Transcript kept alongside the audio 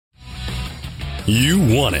You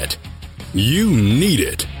want it. You need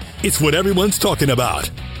it. It's what everyone's talking about.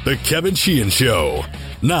 The Kevin Sheehan Show.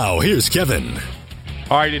 Now, here's Kevin.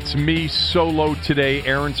 All right, it's me solo today.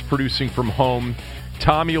 Aaron's producing from home.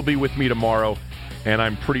 Tommy will be with me tomorrow. And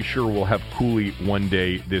I'm pretty sure we'll have Cooley one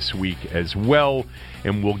day this week as well.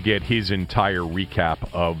 And we'll get his entire recap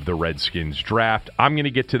of the Redskins draft. I'm going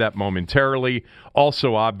to get to that momentarily.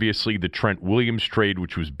 Also, obviously, the Trent Williams trade,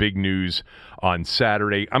 which was big news on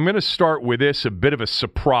Saturday. I'm going to start with this, a bit of a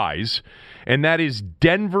surprise, and that is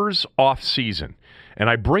Denver's offseason.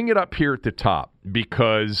 And I bring it up here at the top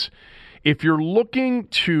because if you're looking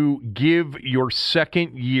to give your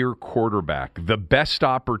second-year quarterback the best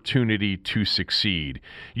opportunity to succeed,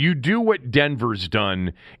 you do what Denver's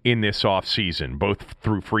done in this offseason, both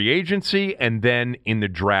through free agency and then in the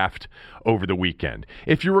draft over the weekend.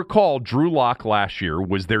 If you recall, Drew Lock last year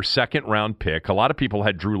was their second-round pick. A lot of people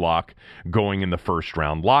had Drew Lock going in the first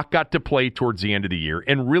round. Lock got to play towards the end of the year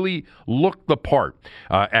and really looked the part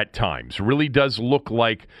at times. Really does look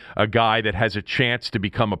like a guy that has a chance to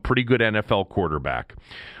become a pretty good NFL quarterback.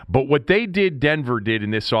 But what Denver did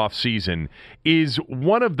in this offseason is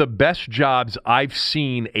one of the best jobs I've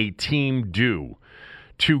seen a team do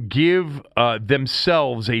to give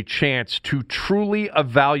themselves a chance to truly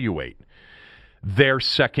evaluate their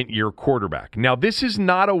second-year quarterback. Now, this is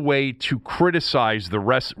not a way to criticize the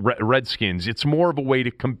Redskins. It's more of a way to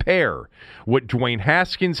compare what Dwayne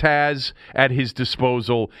Haskins has at his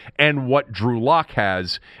disposal and what Drew Lock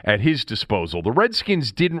has at his disposal. The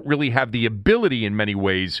Redskins didn't really have the ability in many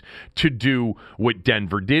ways to do what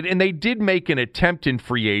Denver did, and they did make an attempt in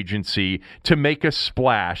free agency to make a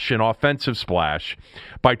splash, an offensive splash,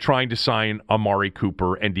 by trying to sign Amari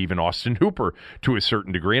Cooper and even Austin Hooper to a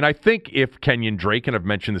certain degree. And I think if Kenyon Drake, and I've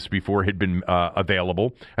mentioned this before, had been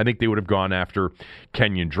available, I think they would have gone after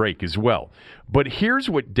Kenyon Drake as well. But here's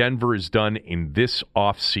what Denver has done in this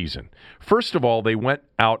offseason. First of all, they went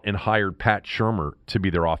out and hired Pat Shurmur to be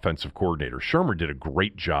their offensive coordinator. Shurmur did a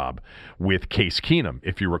great job with Case Keenum,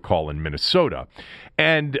 if you recall, in Minnesota.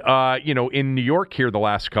 And, in New York here the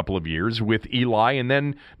last couple of years with Eli, and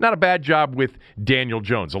then not a bad job with Daniel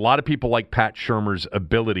Jones. A lot of people like Pat Shurmur's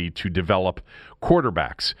ability to develop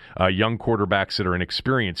quarterbacks, young quarterbacks that are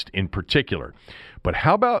inexperienced in particular. But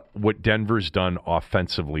how about what Denver's done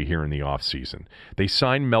offensively here in the offseason? They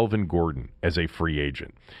signed Melvin Gordon as a free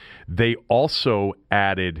agent. They also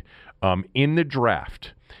added, in the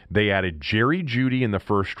draft, they added Jerry Jeudy in the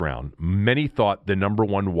first round. Many thought the number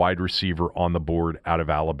one wide receiver on the board out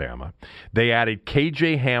of Alabama. They added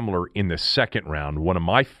KJ Hamler in the second round, one of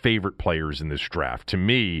my favorite players in this draft. To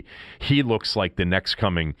me, he looks like the next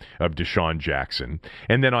coming of Deshaun Jackson.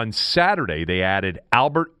 And then on Saturday, they added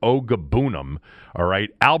Albert Ogabunam, all right,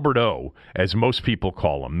 Albert O, as most people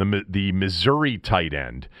call him, the Missouri tight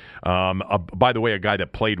end. By the way, a guy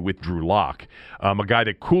that played with Drew Lock, a guy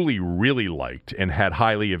that Cooley really liked and had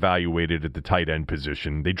highly evaluated at the tight end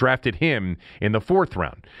position. They drafted him in the fourth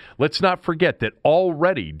round. Let's not forget that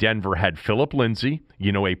already Denver had Phillip Lindsay,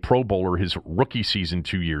 a Pro Bowler his rookie season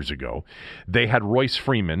 2 years ago. They had Royce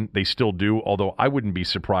Freeman. They still do, although I wouldn't be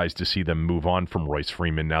surprised to see them move on from Royce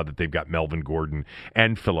Freeman now that they've got Melvin Gordon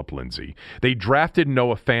and Phillip Lindsay. They drafted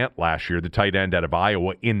Noah Fant last year, the tight end out of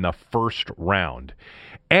Iowa, in the first round.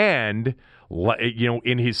 And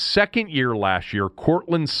in his second year last year,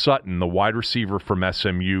 Cortland Sutton, the wide receiver from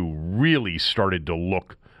SMU, really started to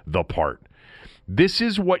look the part. This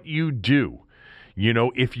is what you do,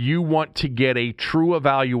 if you want to get a true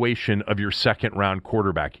evaluation of your second-round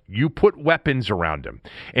quarterback. You put weapons around him.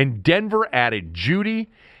 And Denver added Jeudy,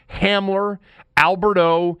 Hamler, Albert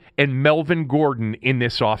O, and Melvin Gordon in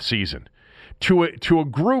this offseason to a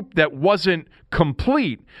group that wasn't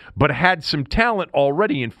complete, but had some talent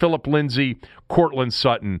already in Phillip Lindsay, Cortland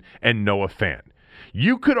Sutton, and Noah Fant.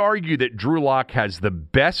 You could argue that Drew Lock has the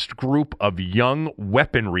best group of young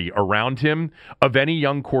weaponry around him of any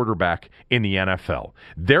young quarterback in the NFL.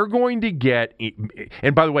 They're going to get,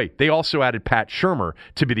 and by the way, they also added Pat Shurmur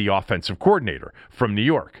to be the offensive coordinator from New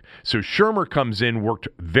York. So Shurmur comes in, worked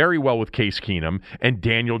very well with Case Keenum and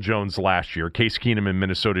Daniel Jones last year, Case Keenum in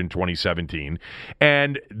Minnesota in 2017,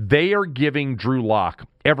 and they are giving Drew Lock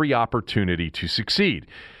every opportunity to succeed.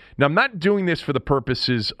 Now, I'm not doing this for the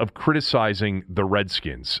purposes of criticizing the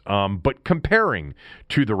Redskins, but comparing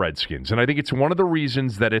to the Redskins. And I think it's one of the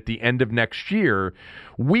reasons that at the end of next year,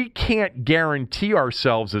 we can't guarantee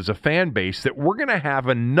ourselves as a fan base that we're going to have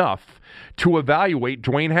enough to evaluate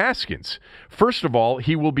Dwayne Haskins. First of all,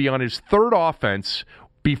 he will be on his third offense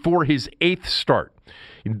before his eighth start.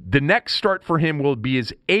 The next start for him will be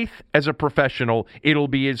his eighth as a professional. It'll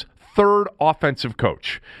be his third offensive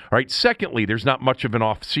coach. All right. Secondly, there's not much of an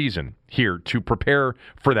off season here to prepare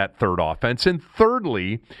for that third offense. And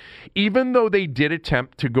thirdly, even though they did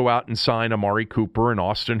attempt to go out and sign Amari Cooper and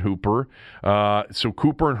Austin Hooper, so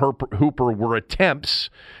Cooper and Hooper were attempts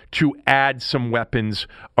to add some weapons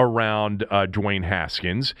around Dwayne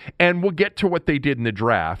Haskins, and we'll get to what they did in the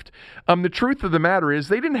draft. The truth of the matter is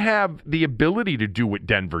they didn't have the ability to do what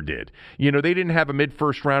Denver did. They didn't have a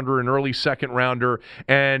mid-first rounder, an early second rounder,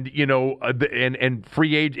 and and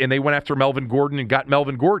free agent, and they went after Melvin Gordon and got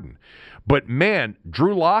Melvin Gordon. But man,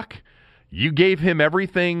 Drew Lock, you gave him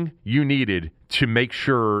everything you needed to make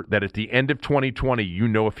sure that at the end of 2020, you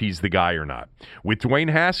know if he's the guy or not. With Dwayne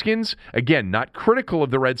Haskins, again, not critical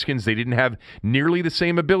of the Redskins. They didn't have nearly the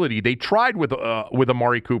same ability. They tried with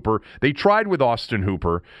Amari Cooper. They tried with Austin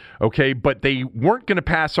Hooper, okay, but they weren't going to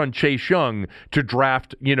pass on Chase Young to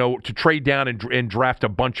draft, to trade down and draft a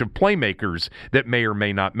bunch of playmakers that may or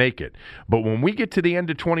may not make it. But when we get to the end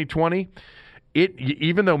of 2020,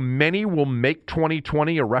 even though many will make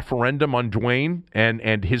 2020 a referendum on Dwayne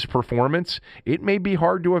and his performance, it may be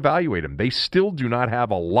hard to evaluate him. They still do not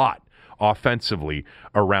have a lot offensively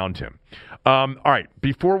around him. All right,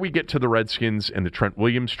 before we get to the Redskins and the Trent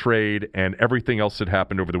Williams trade and everything else that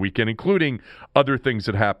happened over the weekend, including other things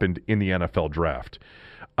that happened in the NFL draft,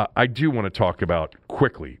 I do want to talk about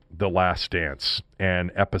quickly The Last Dance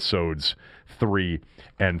and episodes 3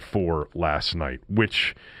 and 4 last night,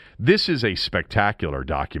 which... This is a spectacular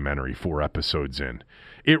documentary 4 episodes in.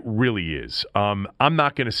 It really is. I'm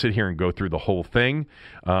not going to sit here and go through the whole thing.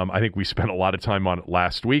 I think we spent a lot of time on it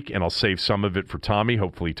last week, and I'll save some of it for Tommy.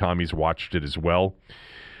 Hopefully Tommy's watched it as well.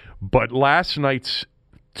 But last night's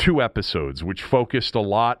 2 episodes, which focused a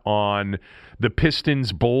lot on the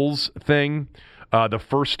Pistons-Bulls thing, the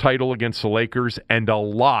first title against the Lakers, and a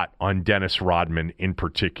lot on Dennis Rodman in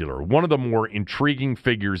particular. One of the more intriguing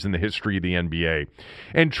figures in the history of the NBA,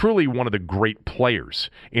 and truly one of the great players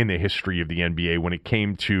in the history of the NBA when it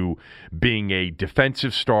came to being a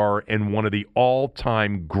defensive star and one of the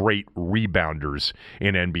all-time great rebounders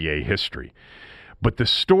in NBA history. But the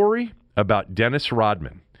story about Dennis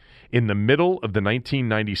Rodman in the middle of the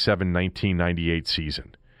 1997-1998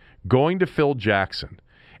 season, going to Phil Jackson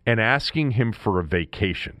and asking him for a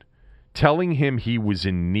vacation, telling him he was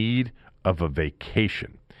in need of a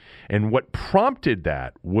vacation. And what prompted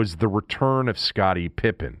that was the return of Scottie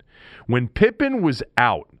Pippen. When Pippen was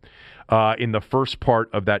out in the first part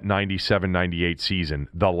of that 97-98 season,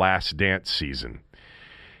 the Last Dance season,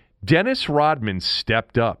 Dennis Rodman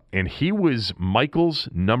stepped up, and he was Michael's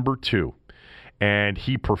number 2. And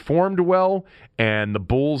he performed well, and the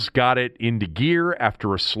Bulls got it into gear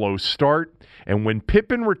after a slow start. And when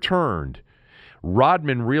Pippen returned,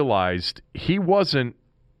 Rodman realized he wasn't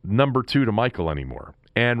number 2 to Michael anymore.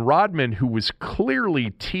 And Rodman, who was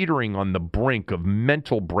clearly teetering on the brink of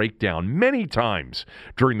mental breakdown many times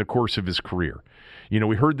during the course of his career.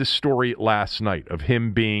 We heard this story last night of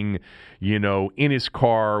him being, in his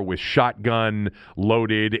car with shotgun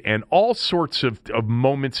loaded and all sorts of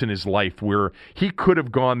moments in his life where he could have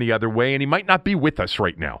gone the other way, and he might not be with us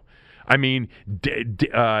right now. I mean,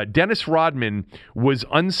 Dennis Rodman was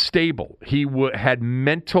unstable. He had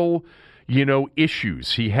mental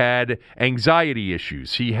issues. He had anxiety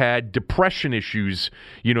issues. He had depression issues.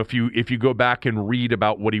 If you go back and read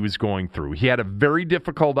about what he was going through, he had a very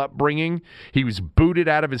difficult upbringing. He was booted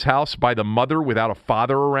out of his house by the mother without a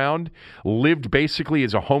father around, lived basically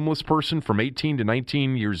as a homeless person from 18 to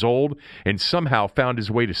 19 years old, and somehow found his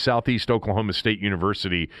way to Southeast Oklahoma State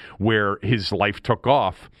University, where his life took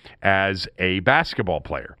off as a basketball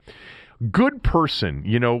player. Good person,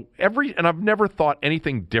 and I've never thought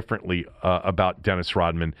anything differently about Dennis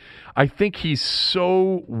Rodman. I think he's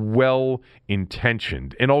so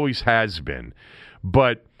well-intentioned and always has been.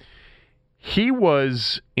 But he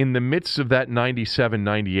was in the midst of that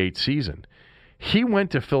 97-98 season. He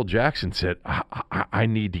went to Phil Jackson and said, I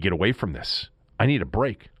need to get away from this. I need a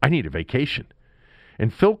break. I need a vacation.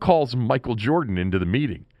 And Phil calls Michael Jordan into the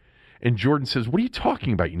meeting. And Jordan says, what are you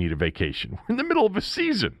talking about? You need a vacation. We're in the middle of a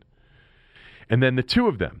season. And then the two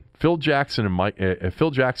of them, Phil Jackson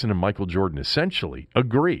and Michael Jordan, essentially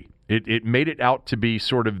agree. It made it out to be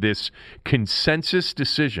sort of this consensus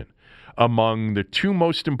decision among the 2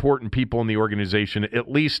 most important people in the organization, at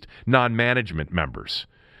least non-management members,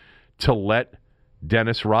 to let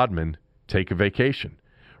Dennis Rodman take a vacation.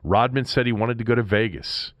 Rodman said he wanted to go to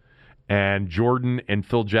Vegas, and Jordan and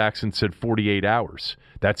Phil Jackson said 48 hours.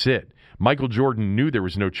 That's it. Michael Jordan knew there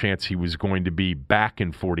was no chance he was going to be back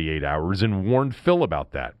in 48 hours and warned Phil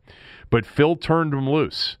about that. But Phil turned him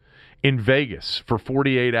loose in Vegas for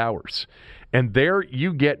 48 hours. And there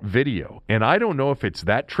you get video. And I don't know if it's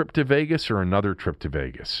that trip to Vegas or another trip to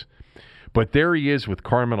Vegas. But there he is with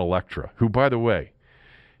Carmen Electra, who, by the way,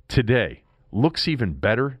 today looks even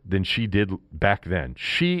better than she did back then.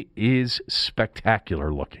 She is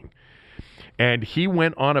spectacular looking. And he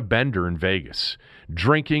went on a bender in Vegas,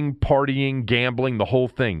 drinking, partying, gambling, the whole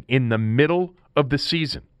thing, in the middle of the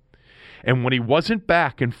season. And when he wasn't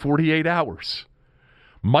back in 48 hours,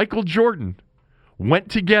 Michael Jordan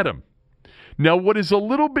went to get him. Now, what is a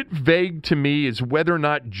little bit vague to me is whether or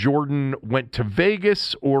not Jordan went to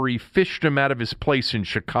Vegas or he fished him out of his place in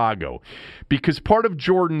Chicago. Because part of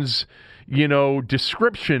Jordan's,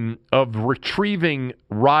 description of retrieving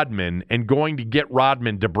Rodman and going to get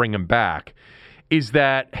Rodman to bring him back is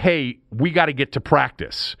that, hey, we got to get to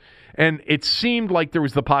practice. And it seemed like there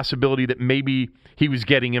was the possibility that maybe he was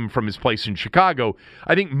getting him from his place in Chicago.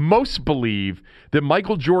 I think most believe that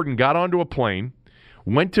Michael Jordan got onto a plane,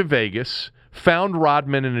 went to Vegas, found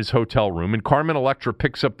Rodman in his hotel room, and Carmen Electra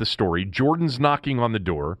picks up the story. Jordan's knocking on the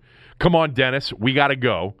door. Come on, Dennis, we got to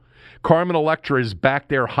go. Carmen Electra is back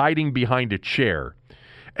there hiding behind a chair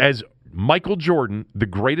as Michael Jordan, the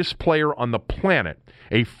greatest player on the planet,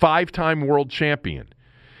 a 5-time world champion,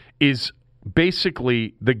 is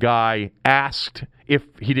basically the guy asked, if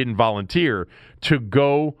he didn't volunteer, to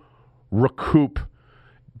go recoup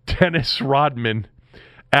Dennis Rodman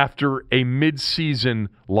after a mid-season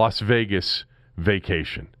Las Vegas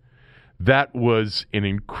vacation. That was an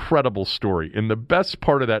incredible story. And the best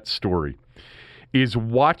part of that story is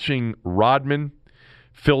watching Rodman,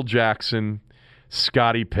 Phil Jackson,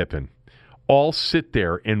 Scottie Pippen all sit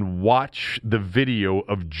there and watch the video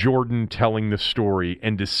of Jordan telling the story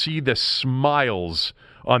and to see the smiles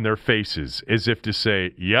on their faces as if to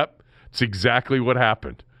say, yep, it's exactly what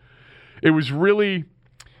happened. It was really,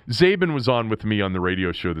 Zabin was on with me on the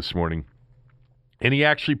radio show this morning, and he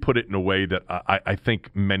actually put it in a way that I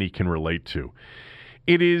think many can relate to.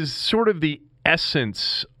 It is sort of the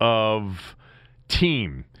essence of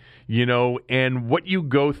team, and what you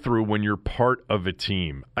go through when you're part of a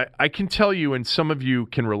team. I can tell you, and some of you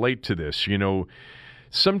can relate to this,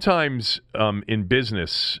 sometimes in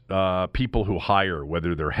business, people who hire,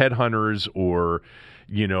 whether they're headhunters or,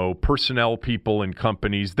 personnel people in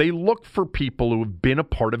companies, they look for people who have been a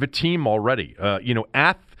part of a team already.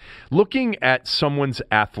 Looking at someone's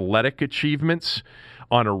athletic achievements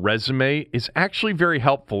on a resume is actually very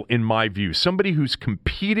helpful in my view. Somebody who's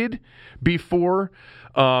competed before,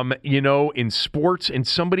 in sports, and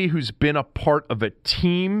somebody who's been a part of a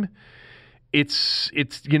team. It's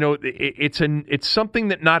something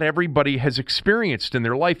that not everybody has experienced in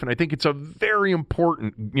their life, and I think it's a very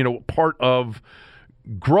important, part of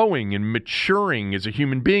growing and maturing as a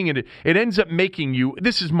human being, and it ends up making you,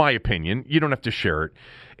 this is my opinion, you don't have to share it,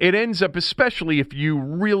 it ends up, especially if you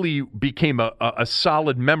really became a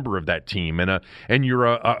solid member of that team and you're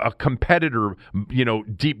a competitor,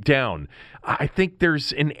 deep down, I think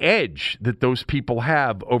there's an edge that those people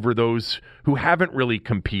have over those who haven't really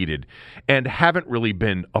competed and haven't really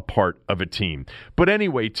been a part of a team. But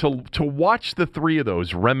anyway, to watch the three of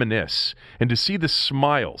those reminisce and to see the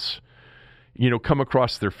smiles come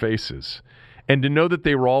across their faces, and to know that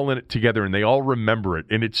they were all in it together and they all remember it.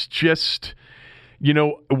 And it's just,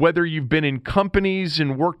 whether you've been in companies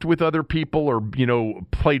and worked with other people or,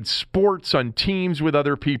 played sports on teams with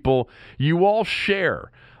other people, you all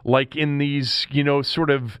share, like in these,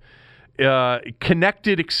 sort of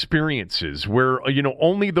connected experiences where,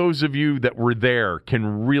 only those of you that were there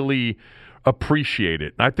can really appreciate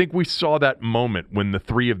it. And I think we saw that moment when the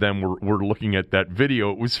three of them were looking at that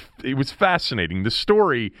video. It was fascinating. The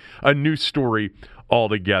story, a new story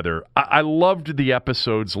altogether. I loved the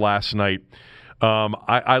episodes last night.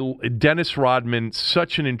 Dennis Rodman,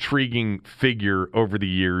 such an intriguing figure over the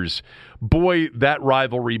years. Boy, that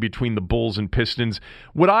rivalry between the Bulls and Pistons.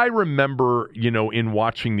 What I remember, in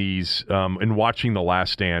watching these, in watching The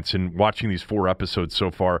Last Dance and watching these 4 episodes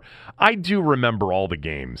so far, I do remember all the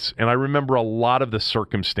games, and I remember a lot of the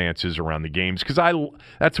circumstances around the games because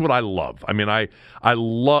that's what I love. I mean, I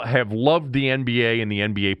have loved the NBA and the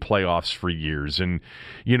NBA playoffs for years, and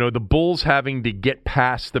the Bulls having to get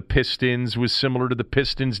past the Pistons was similar to the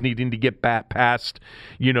Pistons needing to get past,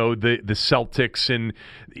 the Celtics, and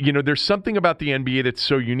there's something about the NBA that's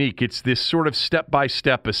so unique. It's this sort of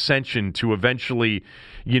step-by-step ascension to eventually,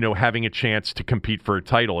 having a chance to compete for a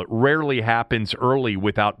title. It rarely happens early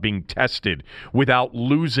without being tested, without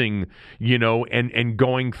losing, and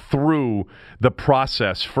going through the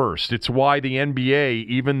process first. It's why the NBA,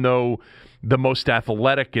 even though the most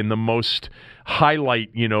athletic and the most highlight,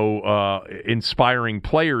 inspiring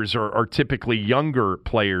players are typically younger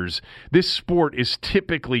players. This sport is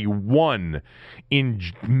typically won in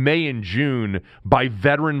May and June by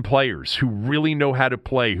veteran players who really know how to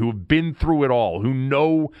play, who have been through it all, who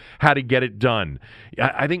know how to get it done.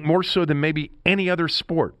 I think more so than maybe any other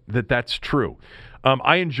sport that's true.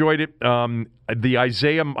 I enjoyed it. The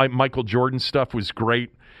Isaiah Michael Jordan stuff was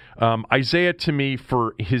great. Isaiah, to me,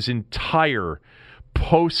 for his entire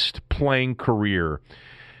post-playing career,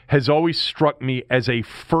 has always struck me as a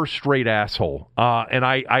first-rate asshole, and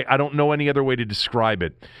I don't know any other way to describe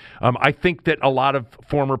it. I think that a lot of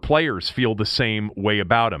former players feel the same way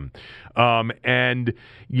about him. And,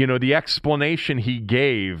 the explanation he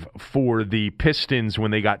gave for the Pistons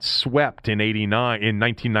when they got swept in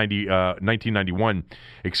 1991,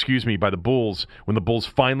 by the Bulls, when the Bulls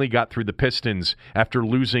finally got through the Pistons after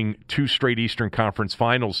losing 2 straight Eastern Conference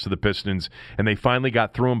Finals to the Pistons, and they finally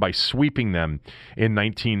got through them by sweeping them in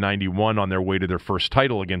 1991 on their way to their first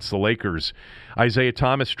title against the Lakers. Isaiah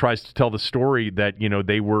Thomas tries to tell the story that,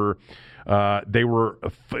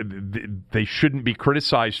 they shouldn't be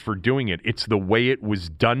criticized for doing it. It's the way it was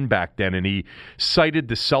done back then. And he cited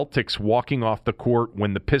the Celtics walking off the court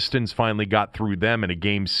when the Pistons finally got through them in a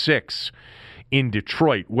Game 6 in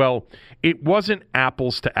Detroit. Well, it wasn't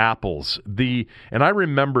apples to apples. And I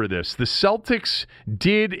remember this. The Celtics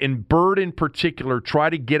did, and Bird in particular, try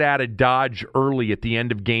to get out of Dodge early at the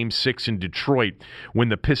end of Game 6 in Detroit when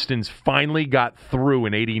the Pistons finally got through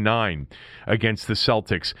in 89 against the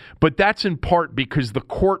Celtics. But that's in part because the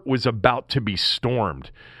court was about to be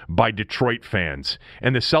stormed by Detroit fans,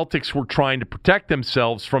 and the Celtics were trying to protect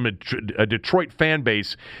themselves from a Detroit fan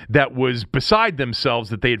base that was beside themselves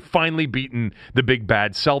that they had finally beaten the big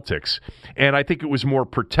bad Celtics. And I think it was more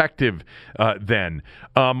protective then.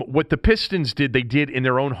 What the Pistons did, they did in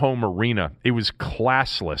their own home arena. It was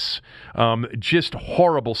classless, just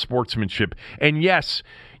horrible sportsmanship. And yes,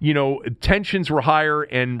 tensions were higher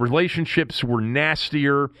and relationships were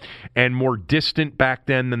nastier and more distant back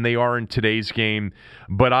then than they are in today's game.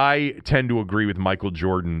 But I tend to agree with Michael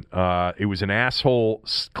Jordan. It was an asshole,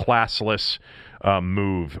 classless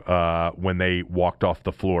move when they walked off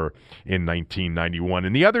the floor in 1991.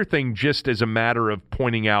 And the other thing, just as a matter of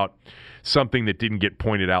pointing out something that didn't get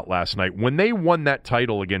pointed out last night, when they won that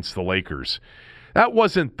title against the Lakers, that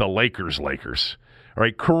wasn't the Lakers. All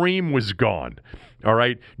right, Kareem was gone. All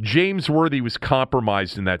right, James Worthy was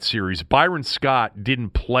compromised in that series. Byron Scott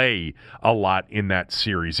didn't play a lot in that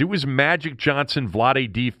series. It was Magic Johnson,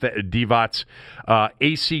 Vlade Divac,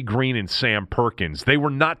 AC Green, and Sam Perkins. They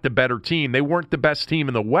were not the better team. They weren't the best team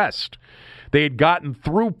in the West. They had gotten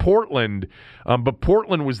through Portland, but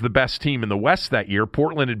Portland was the best team in the West that year.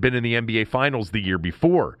 Portland had been in the NBA Finals the year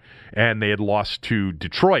before, and they had lost to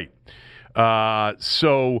Detroit.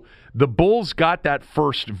 So the Bulls got that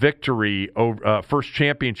first victory, first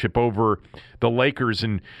championship over the Lakers,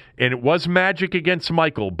 and it was Magic against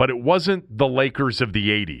Michael, but it wasn't the Lakers of the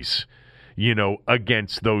 80s,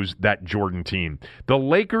 against that Jordan team. The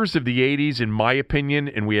Lakers of the 80s, in my opinion,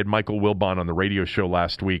 and we had Michael Wilbon on the radio show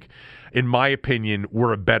last week, in my opinion,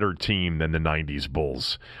 were a better team than the 90s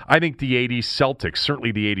Bulls. I think the 80s Celtics,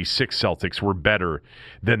 certainly the 86 Celtics, were better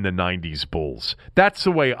than the 90s Bulls. That's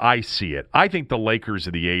the way I see it. I think the Lakers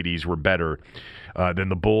of the 80s were better than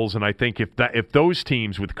the Bulls, and I think if those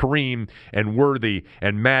teams with Kareem and Worthy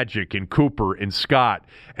and Magic and Cooper and Scott,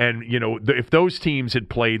 and if those teams had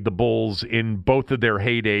played the Bulls in both of their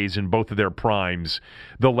heydays and both of their primes,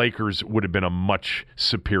 the Lakers would have been a much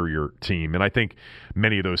superior team. And I think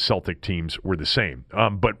many of those Celtic teams were the same.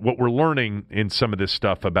 But what we're learning in some of this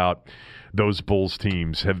stuff about those Bulls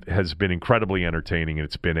teams has been incredibly entertaining, and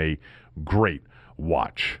it's been a great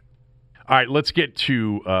watch. All right, let's get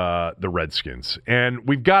to the Redskins. And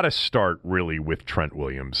we've got to start really with Trent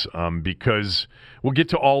Williams because we'll get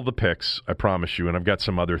to all the picks, I promise you, and I've got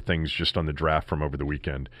some other things just on the draft from over the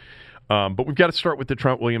weekend. But we've got to start with the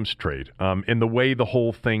Trent Williams trade and the way the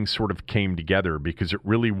whole thing sort of came together, because it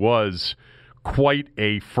really was quite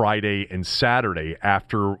a Friday and Saturday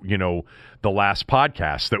after, the last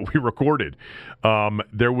podcast that we recorded.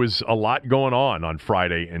 There was a lot going on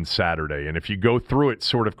Friday and Saturday. And if you go through it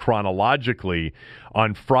sort of chronologically,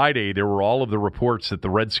 on Friday, there were all of the reports that the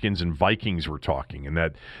Redskins and Vikings were talking, and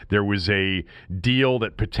that there was a deal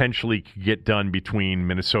that potentially could get done between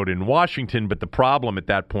Minnesota and Washington. But the problem at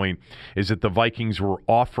that point is that the Vikings were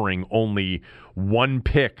offering only one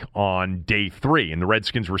pick on day 3, and the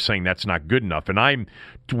Redskins were saying that's not good enough. And I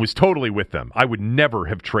was totally with them. I would never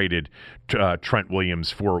have traded Trent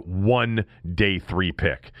Williams for one day 3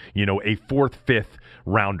 pick, a 4th, 5th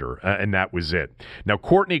rounder, and that was it. Now,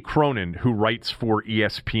 Courtney Cronin, who writes for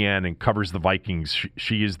ESPN and covers the Vikings,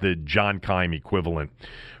 she is the John Keim equivalent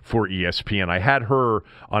for ESPN. I had her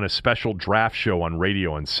on a special draft show on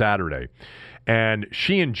radio on Saturday, and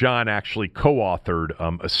she and John actually co-authored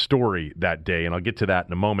a story that day, and I'll get to that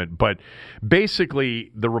in a moment. But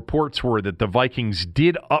basically, the reports were that the Vikings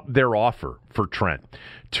did up their offer for Trent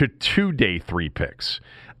to 2 day 3 picks.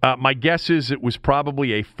 My guess is it was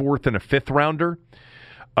probably a 4th and a 5th rounder,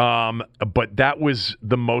 but that was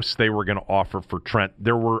the most they were going to offer for Trent.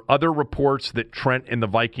 There were other reports that Trent and the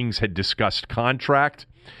Vikings had discussed contract.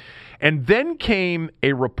 And then came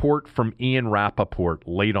a report from Ian Rappaport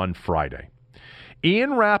late on Friday.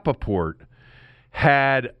 Ian Rappaport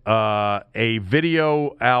had a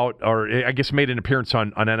video out, or I guess made an appearance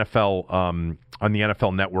on NFL on the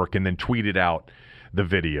NFL Network, and then tweeted out the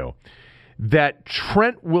video that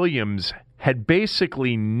Trent Williams had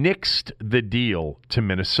basically nixed the deal to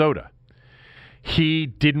Minnesota. He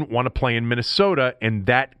didn't want to play in Minnesota, and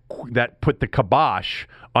that put the kibosh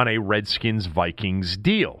on a Redskins-Vikings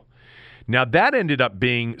deal. Now, that ended up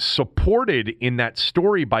being supported in that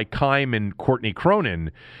story by Keim and Courtney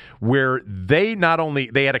Cronin, where they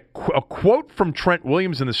had a quote from Trent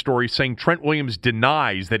Williams in the story saying Trent Williams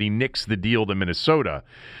denies that he nixed the deal to Minnesota.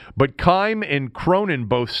 But Keim and Cronin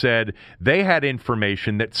both said they had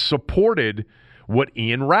information that supported what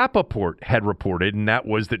Ian Rappaport had reported, and that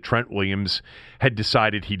was that Trent Williams had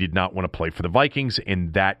decided he did not want to play for the Vikings,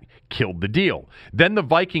 and that killed the deal. Then the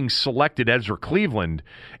Vikings selected Ezra Cleveland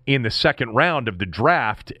in the 2nd round of the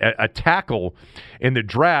draft, a tackle in the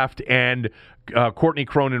draft, and Courtney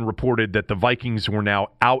Cronin reported that the Vikings were now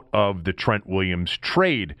out of the Trent Williams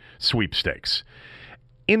trade sweepstakes.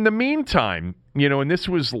 In the meantime, and this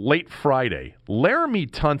was late Friday, Laramie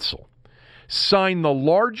Tunsil signed the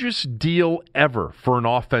largest deal ever for an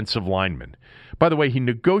offensive lineman. By the way, he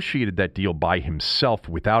negotiated that deal by himself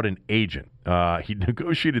without an agent. He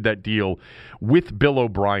negotiated that deal with Bill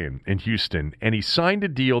O'Brien in Houston, and he signed a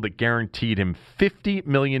deal that guaranteed him $50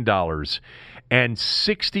 million and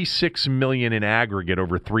 $66 million in aggregate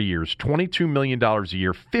over 3 years, $22 million a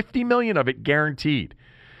year, $50 million of it guaranteed.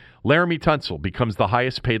 Laramie Tunsil becomes the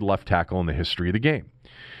highest paid left tackle in the history of the game.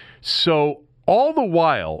 So all the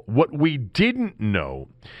while, what we didn't know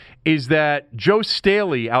is that Joe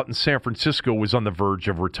Staley out in San Francisco was on the verge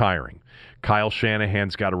of retiring. Kyle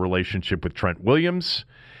Shanahan's got a relationship with Trent Williams,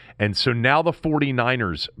 and so now the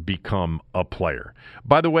 49ers become a player.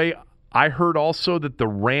 By the way, I heard also that the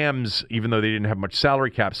Rams, even though they didn't have much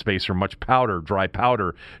salary cap space or much dry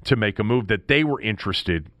powder to make a move, that they were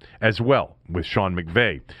interested as well, with Sean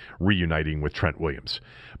McVay reuniting with Trent Williams.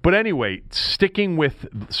 But anyway, sticking with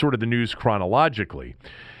sort of the news chronologically,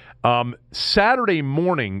 Saturday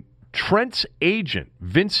morning, Trent's agent,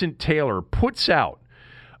 Vincent Taylor, puts out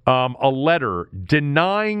a letter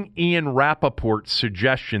denying Ian Rappaport's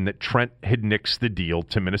suggestion that Trent had nixed the deal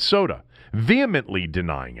to Minnesota, vehemently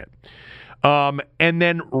denying it. And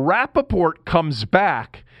then Rappaport comes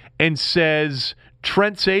back and says,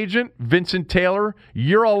 Trent's agent, Vincent Taylor,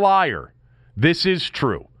 you're a liar. This is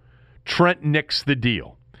true. Trent nixed the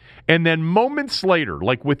deal. And then moments later,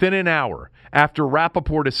 like within an hour, after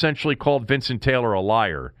Rappaport essentially called Vincent Taylor a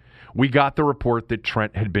liar, we got the report that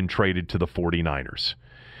Trent had been traded to the 49ers.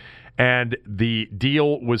 And the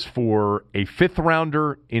deal was for a 5th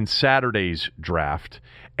rounder in Saturday's draft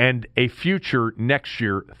and a future next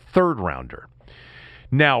year 3rd rounder.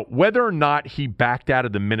 Now, whether or not he backed out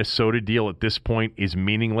of the Minnesota deal at this point is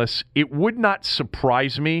meaningless. It would not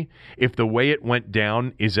surprise me if the way it went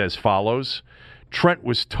down is as follows. Trent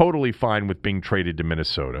was totally fine with being traded to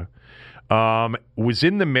Minnesota, was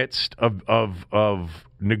in the midst of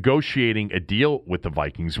negotiating a deal with the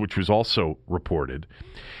Vikings, which was also reported.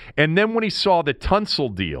 And then when he saw the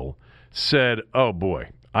Tunsil deal, said, oh boy,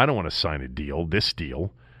 I don't want to sign this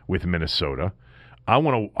deal with Minnesota. I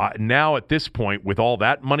want to, now at this point, with all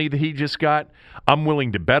that money that he just got, I'm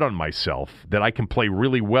willing to bet on myself that I can play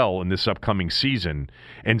really well in this upcoming season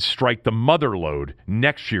and strike the mother load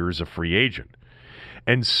next year as a free agent.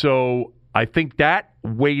 And so I think that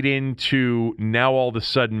weighed into now all of a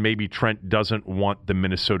sudden maybe Trent doesn't want the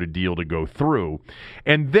Minnesota deal to go through.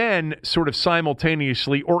 And then sort of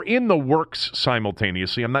simultaneously, or in the works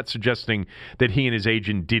simultaneously, I'm not suggesting that he and his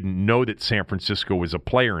agent didn't know that San Francisco was a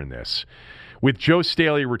player in this. With Joe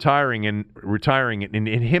Staley retiring and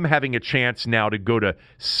him having a chance now to go to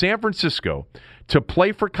San Francisco to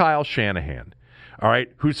play for Kyle Shanahan, all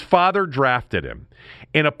right, whose father drafted him,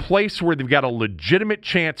 in a place where they've got a legitimate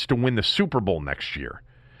chance to win the Super Bowl next year.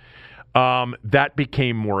 that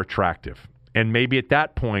became more attractive. And maybe at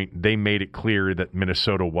that point, they made it clear that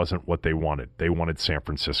Minnesota wasn't what they wanted. They wanted San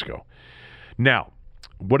Francisco. Now,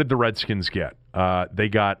 what did the Redskins get? They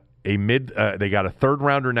got a third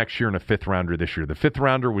rounder next year and a fifth rounder this year. The fifth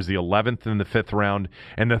rounder was the 11th in the fifth round,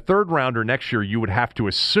 and the third rounder next year you would have to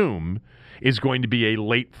assume is going to be a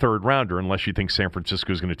late third rounder unless you think San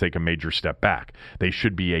Francisco is going to take a major step back. They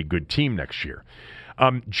should be a good team next year.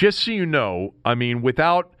 Just so you know, I mean,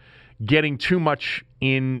 without getting too much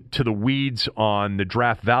into the weeds on the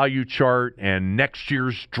draft value chart and next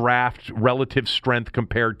year's draft relative strength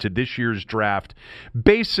compared to this year's draft,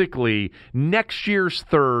 basically next year's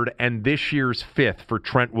third and this year's fifth for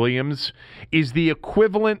Trent Williams is the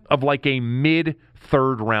equivalent of like a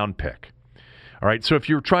mid-third round pick. All right, so if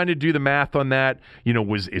you're trying to do the math on that,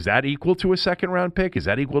 is that equal to a second round pick? Is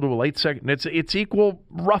that equal to a late second? It's equal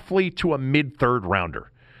roughly to a mid-third rounder.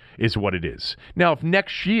 Is what it is. Now, if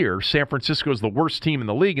next year San Francisco is the worst team in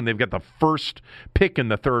the league and they've got the first pick in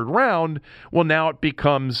the third round, well, now it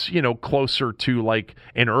becomes, closer to like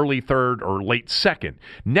an early third or late second.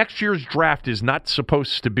 Next year's draft is not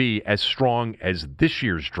supposed to be as strong as this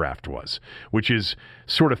year's draft was, which is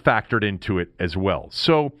sort of factored into it as well.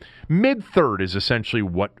 So mid-third is essentially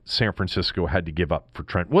what San Francisco had to give up for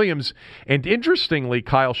Trent Williams. And interestingly,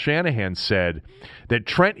 Kyle Shanahan said that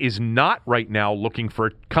Trent is not right now looking for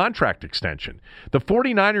a contract extension. The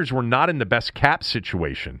 49ers were not in the best cap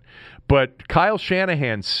situation, but Kyle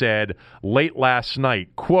Shanahan said late last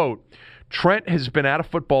night, quote, Trent has been out of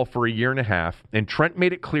football for a year and a half, and Trent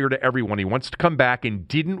made it clear to everyone he wants to come back and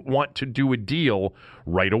didn't want to do a deal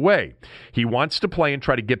right away. He wants to play and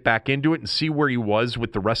try to get back into it and see where he was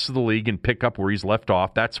with the rest of the league and pick up where he's left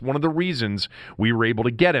off. That's one of the reasons we were able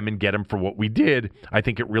to get him and get him for what we did. I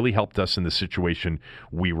think it really helped us in the situation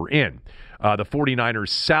we were in. The 49ers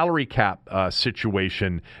salary cap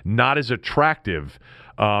situation, not as attractive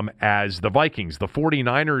as the Vikings. The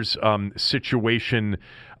 49ers situation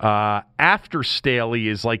after Staley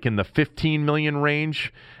is like in the $15 million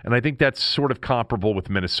range, and I think that's sort of comparable with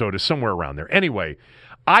Minnesota, somewhere around there. Anyway,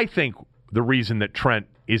 I think the reason that Trent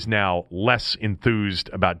is now less enthused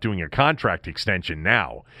about doing a contract extension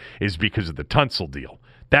now is because of the Tunsil deal.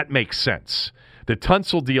 That makes sense. The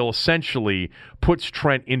Tunsil deal essentially puts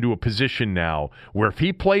Trent into a position now where if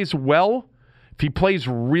he plays well, if he plays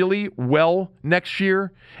really well next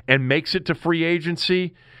year and makes it to free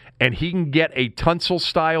agency and he can get a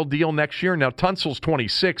Tunsil-style deal next year. Now, Tunsil's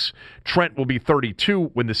 26. Trent will be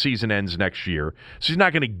 32 when the season ends next year. So he's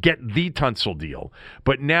not going to get the Tunsil deal.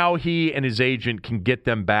 But now he and his agent can get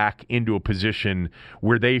them back into a position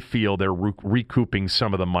where they feel they're recouping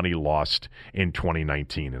some of the money lost in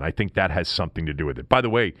 2019. And I think that has something to do with it. By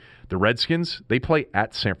the way, the Redskins, they play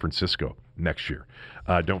at San Francisco next year.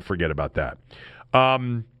 Don't forget about that.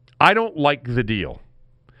 I don't like the deal.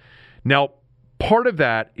 Now, part of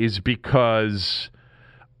that is because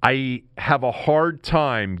I have a hard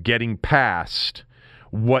time getting past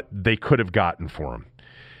what they could have gotten for him.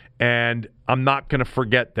 And I'm not going to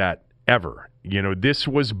forget that ever. This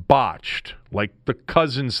was botched, like the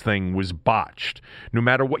Cousins thing was botched. No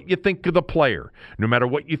matter what you think of the player, no matter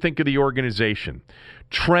what you think of the organization,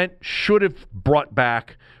 Trent should have brought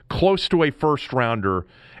back close to a first rounder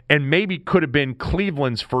and maybe could have been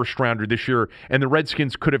Cleveland's first rounder this year, and the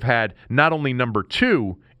Redskins could have had not only number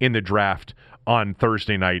 2 in the draft on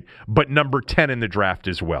Thursday night, but number 10 in the draft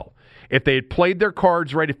as well. If they had played their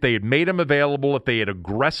cards right, if they had made him available, if they had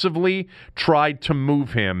aggressively tried to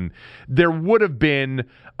move him, there would have been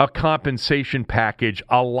a compensation package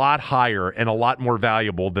a lot higher and a lot more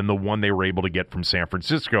valuable than the one they were able to get from San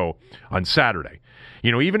Francisco on Saturday.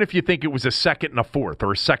 Even if you think it was a second and a fourth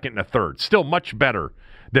or a second and a third, still much better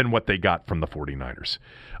than what they got from the 49ers.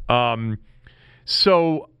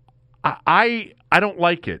 So I don't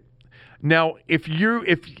like it. Now, it's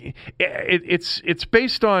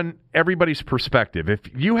based on everybody's perspective. If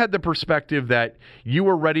you had the perspective that you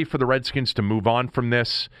were ready for the Redskins to move on from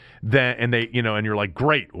this, then and you're like,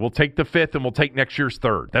 great, we'll take the fifth and we'll take next year's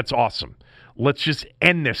third. That's awesome. Let's just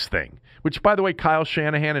end this thing. Which, by the way, Kyle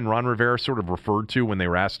Shanahan and Ron Rivera sort of referred to when they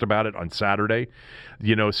were asked about it on Saturday.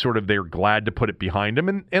 Sort of they're glad to put it behind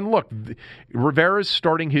him. And look, Rivera's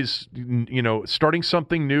starting starting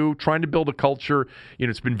something new, trying to build a culture.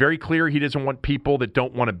 It's been very clear he doesn't want people that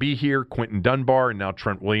don't want to be here, Quentin Dunbar and now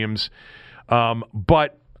Trent Williams.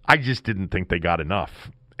 But I just didn't think they got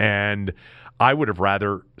enough. And I would have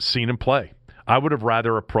rather seen him play. I would have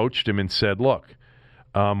rather approached him and said, look,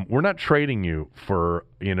 we're not trading you for,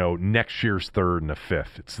 next year's third and a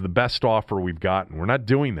fifth. It's the best offer we've gotten. We're not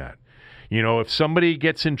doing that. If somebody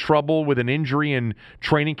gets in trouble with an injury in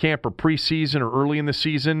training camp or preseason or early in the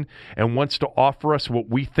season and wants to offer us what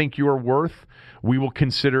we think you're worth, we will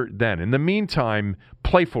consider it then. In the meantime,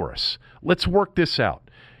 play for us. Let's work this out.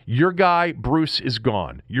 Your guy, Bruce, is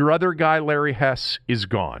gone. Your other guy, Larry Hess, is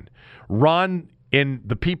gone. Ron and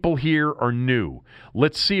the people here are new.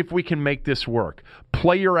 Let's see if we can make this work.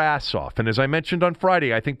 Play your ass off. And as I mentioned on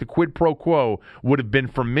Friday, I think the quid pro quo would have been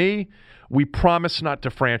from me, we promise not to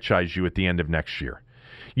franchise you at the end of next year.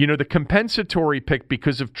 The compensatory pick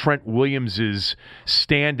because of Trent Williams'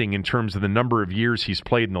 standing in terms of the number of years he's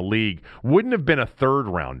played in the league wouldn't have been a third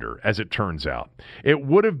rounder, as it turns out. It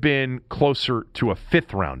would have been closer to a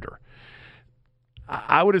fifth rounder.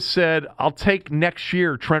 I would have said, I'll take next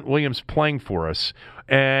year Trent Williams playing for us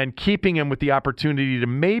and keeping him with the opportunity to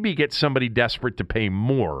maybe get somebody desperate to pay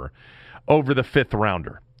more over the fifth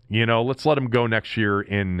rounder. Let's let him go next year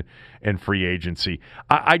in free agency.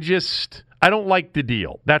 I don't like the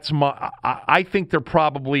deal. I think there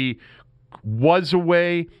probably was a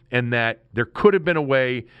way and that there could have been a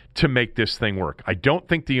way to make this thing work. I don't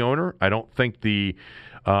think the owner, I don't think the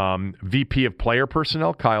VP of player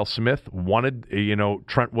personnel, Kyle Smith, wanted,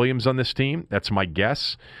 Trent Williams on this team. That's my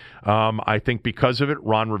guess. I think because of it,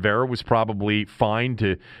 Ron Rivera was probably fine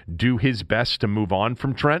to do his best to move on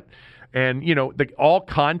from Trent. And, all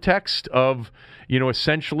context of,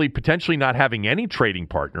 essentially potentially not having any trading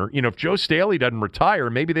partner. If Joe Staley doesn't retire,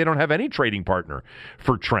 maybe they don't have any trading partner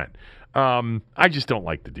for Trent. I just don't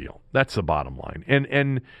like the deal. That's the bottom line.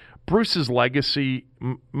 And Bruce's legacy,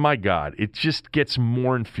 my God, it just gets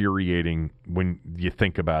more infuriating when you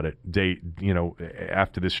think about it.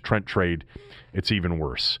 After this Trent trade, it's even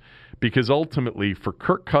worse. Because ultimately, for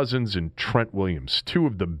Kirk Cousins and Trent Williams, two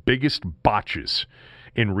of the biggest botches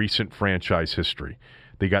in recent franchise history,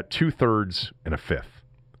 they got 2/3 and a fifth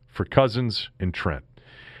for Cousins and Trent.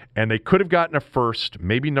 And they could have gotten a first,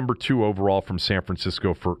 maybe number 2 overall from San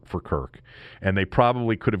Francisco for Kirk. And they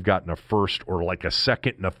probably could have gotten a first or like a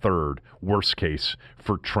second and a third, worst case,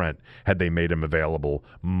 for Trent had they made him available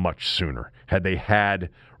much sooner, had they had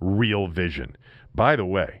real vision. By the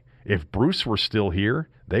way, if Bruce were still here,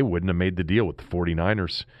 they wouldn't have made the deal with the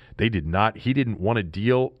 49ers. They did not. He didn't want to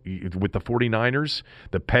deal with the 49ers.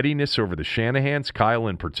 The pettiness over the Shanahans, Kyle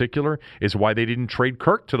in particular, is why they didn't trade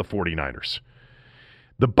Kirk to the 49ers.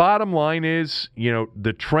 The bottom line is,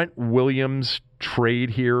 the Trent Williams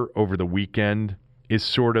trade here over the weekend is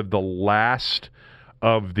sort of the last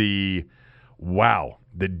of the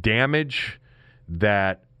damage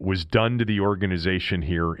that was done to the organization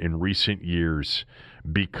here in recent years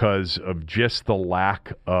because of just the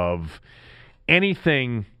lack of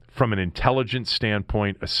anything from an intelligence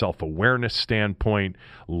standpoint, a self-awareness standpoint,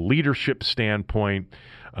 leadership standpoint,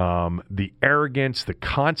 the arrogance, the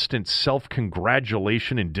constant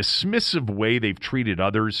self-congratulation and dismissive way they've treated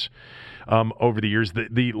others over the years,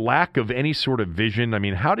 the lack of any sort of vision. I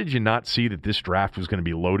mean, how did you not see that this draft was going to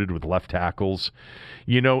be loaded with left tackles?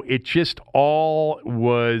 It just all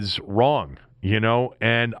was wrong,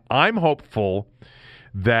 and I'm hopeful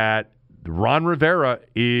that Ron Rivera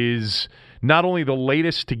is not only the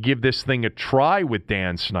latest to give this thing a try with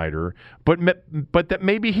Dan Snyder, but that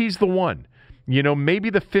maybe he's the one. Maybe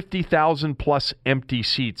the 50,000-plus empty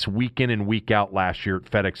seats week in and week out last year at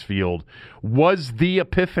FedEx Field was the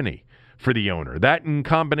epiphany for the owner. That in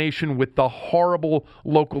combination with the horrible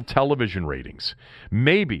local television ratings.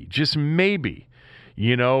 Maybe, just maybe,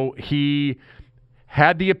 he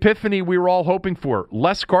had the epiphany we were all hoping for.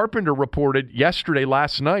 Les Carpenter reported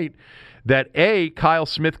last night, that A, Kyle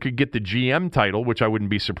Smith could get the GM title, which I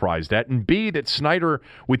wouldn't be surprised at, and B, that Snyder,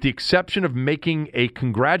 with the exception of making a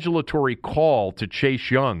congratulatory call to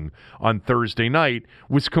Chase Young on Thursday night,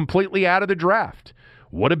 was completely out of the draft.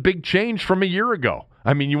 What a big change from a year ago.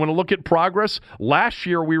 I mean, you want to look at progress? Last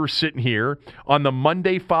year, we were sitting here on the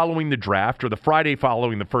Monday following the draft or the Friday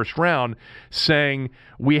following the first round saying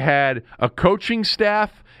we had a coaching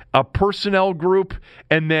staff, a personnel group,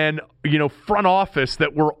 and then, front office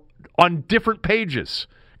that were on different pages,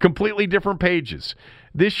 completely different pages.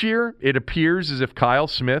 This year, it appears as if Kyle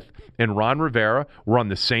Smith and Ron Rivera were on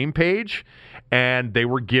the same page, and they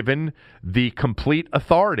were given the complete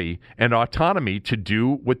authority and autonomy to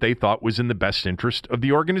do what they thought was in the best interest of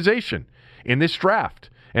the organization in this draft,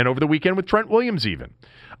 and over the weekend with Trent Williams even.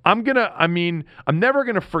 I'm never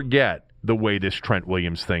going to forget the way this Trent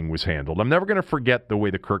Williams thing was handled. I'm never going to forget the way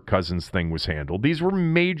the Kirk Cousins thing was handled. These were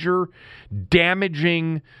major,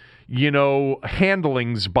 damaging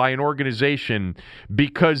handlings by an organization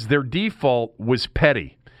because their default was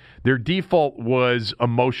petty. Their default was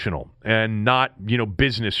emotional and not,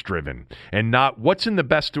 business driven, and not what's in the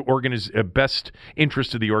best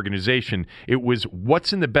interest of the organization. It was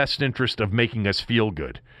what's in the best interest of making us feel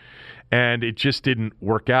good. And it just didn't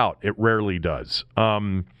work out. It rarely does.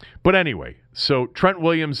 But anyway, so Trent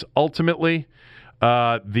Williams, ultimately,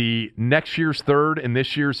 the next year's third and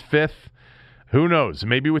this year's fifth, who knows?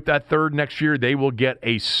 Maybe with that third next year, they will get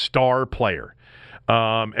a star player.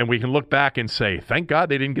 And we can look back and say, thank God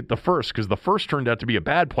they didn't get the first, because the first turned out to be a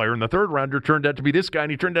bad player, and the third rounder turned out to be this guy,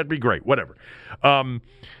 and he turned out to be great. Whatever.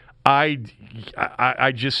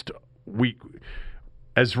 We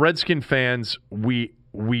as Redskin fans,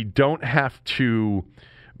 we don't have to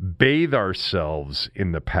bathe ourselves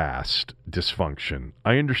in the past dysfunction.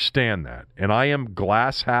 I understand that, and I am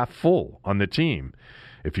glass half full on the team.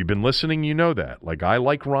 If you've been listening, you know that. Like, I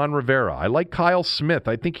like Ron Rivera. I like Kyle Smith.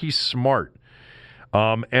 I think he's smart.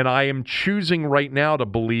 And I am choosing right now to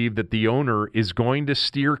believe that the owner is going to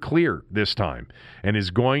steer clear this time and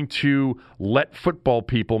is going to let football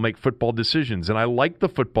people make football decisions. And I like the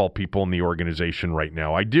football people in the organization right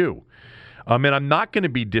now. I do. And I'm not going to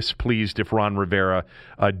be displeased if Ron Rivera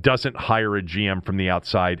doesn't hire a GM from the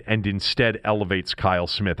outside and instead elevates Kyle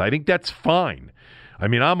Smith. I think that's fine. I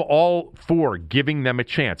mean, I'm all for giving them a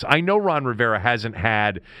chance. I know Ron Rivera hasn't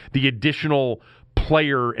had the additional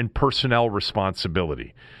player and personnel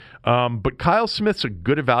responsibility. But Kyle Smith's a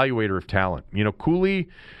good evaluator of talent. Cooley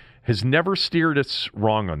has never steered us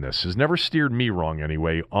wrong on this, has never steered me wrong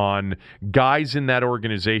anyway, on guys in that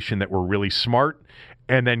organization that were really smart,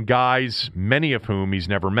 and then guys, many of whom he's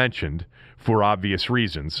never mentioned for obvious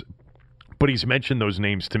reasons. But he's mentioned those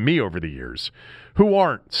names to me over the years who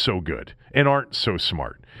aren't so good and aren't so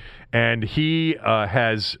smart. And he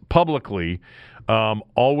has publicly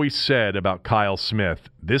always said about Kyle Smith,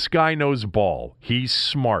 this guy knows ball. He's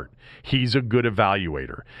smart. He's a good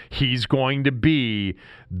evaluator. He's going to be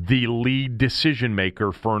the lead decision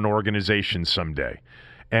maker for an organization someday.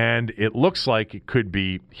 And it looks like it could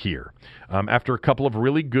be here. After a couple of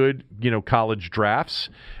really good, college drafts.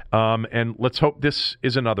 And let's hope this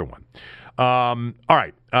is another one. All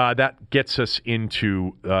right. That gets us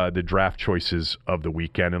into the draft choices of the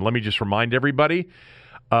weekend. And let me just remind everybody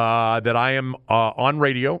that I am on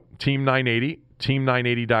radio, Team 980,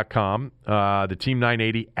 team980.com, the Team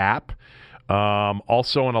 980 app.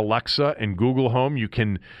 Also on Alexa and Google Home. You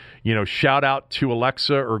can, shout out to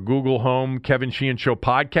Alexa or Google Home Kevin Sheehan Show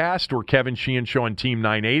podcast or Kevin Sheehan Show on Team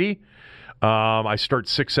 980. I start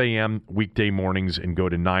 6 a.m. weekday mornings and go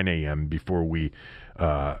to 9 a.m. before we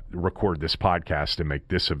record this podcast and make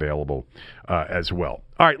this available as well.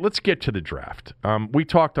 All right, let's get to the draft. We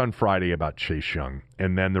talked on Friday about Chase Young,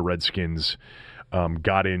 and then the Redskins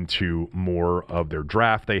got into more of their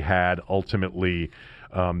draft. They had ultimately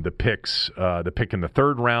the pick in the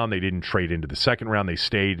third round. They didn't trade into the second round. They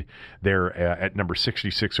stayed there at number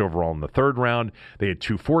 66 overall in the third round. They had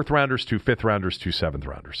 2 fourth-rounders, 2 fifth-rounders, 2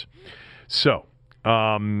 seventh-rounders. So,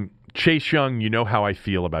 Chase Young, you know how I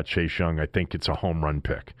feel about Chase Young. I think it's a home run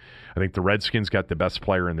pick. I think the Redskins got the best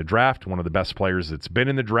player in the draft, one of the best players that's been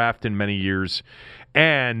in the draft in many years.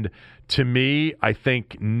 And to me, I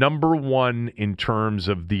think number one in terms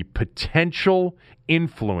of the potential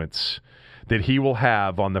influence that he will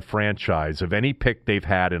have on the franchise of any pick they've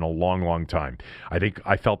had in a long, long time. I think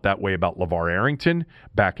I felt that way about LeVar Arrington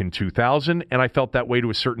back in 2000, and I felt that way to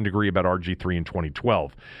a certain degree about RG3 in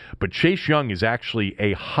 2012. But Chase Young is actually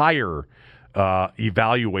a higher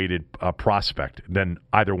evaluated prospect than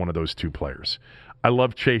either one of those two players. I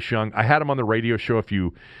love Chase Young. I had him on the radio show. If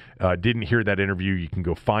you didn't hear that interview, you can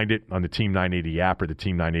go find it on the Team 980 app or the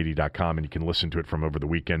team980.com, and you can listen to it from over the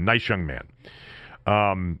weekend. Nice young man.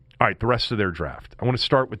 All right, the rest of their draft. I want to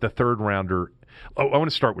start with the third rounder. I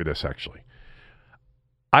want to start with this, actually.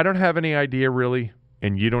 I don't have any idea, really,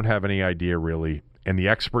 and you don't have any idea, really, and the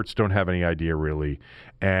experts don't have any idea, really,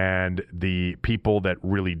 and the people that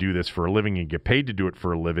really do this for a living and get paid to do it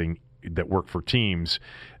for a living that work for teams,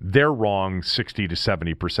 they're wrong 60 to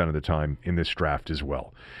 70% of the time in this draft as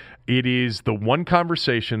well. It is the one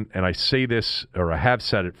conversation, and I say this, or I have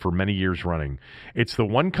said it for many years running, it's the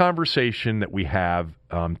one conversation that we have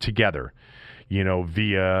together,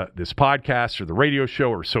 via this podcast or the radio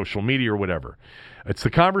show or social media or whatever. It's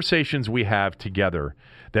the conversations we have together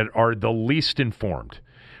that are the least informed.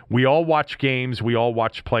 We all watch games, we all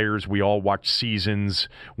watch players, we all watch seasons,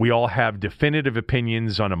 we all have definitive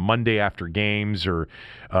opinions on a Monday after games or,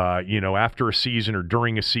 after a season or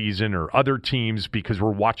during a season or other teams because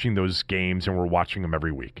we're watching those games and we're watching them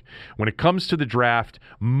every week. When it comes to the draft,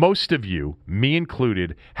 most of you, me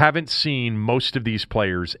included, haven't seen most of these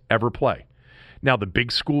players ever play. Now, the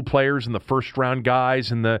big school players and the first-round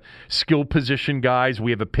guys and the skill position guys,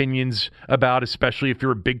 we have opinions about, especially if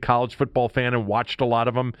you're a big college football fan and watched a lot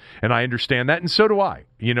of them, and I understand that, and so do I,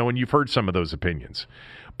 and you've heard some of those opinions.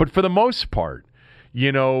 But for the most part,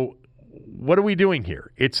 what are we doing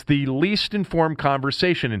here? It's the least informed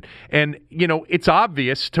conversation. And it's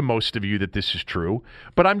obvious to most of you that this is true,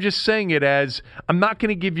 but I'm just saying it as I'm not going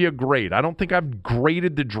to give you a grade. I don't think I've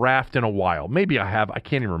graded the draft in a while. Maybe I have. I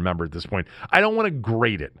can't even remember at this point. I don't want to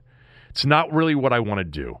grade it. It's not really what I want to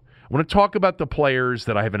do. I want to talk about the players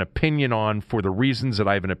that I have an opinion on for the reasons that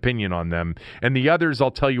I have an opinion on them, and the others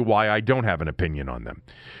I'll tell you why I don't have an opinion on them.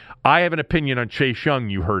 I have an opinion on Chase Young.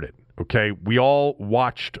 You heard it. Okay, we all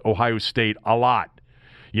watched Ohio State a lot.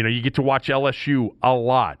 You get to watch LSU a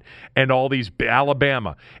lot, and all these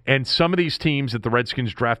Alabama, and some of these teams that the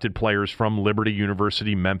Redskins drafted players from, Liberty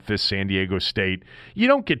University, Memphis, San Diego State, you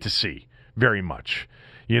don't get to see very much,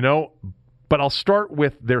 But I'll start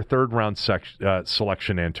with their third-round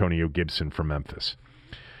selection, Antonio Gibson from Memphis.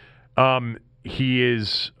 He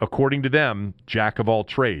is, according to them, jack of all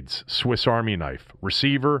trades, Swiss Army knife,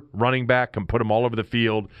 receiver, running back, can put him all over the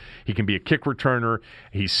field. He can be a kick returner.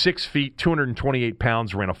 He's 6 feet, 228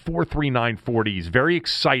 pounds, ran a 4.39 40. He's very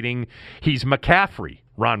exciting. He's McCaffrey,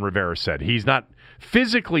 Ron Rivera said. He's not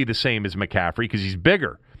physically the same as McCaffrey because he's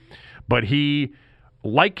bigger, but he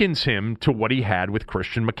likens him to what he had with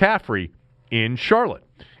Christian McCaffrey in Charlotte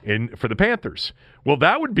for the Panthers. Well,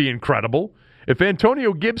 that would be incredible. If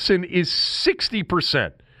Antonio Gibson is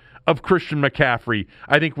 60% of Christian McCaffrey,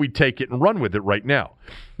 I think we'd take it and run with it right now.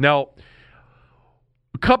 Now,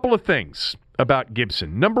 a couple of things about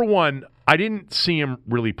Gibson. Number one, I didn't see him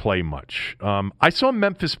really play much. I saw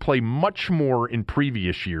Memphis play much more in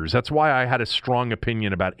previous years. That's why I had a strong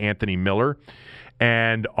opinion about Anthony Miller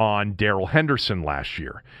and on Darrell Henderson last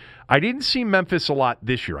year. I didn't see Memphis a lot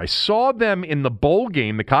this year. I saw them in the bowl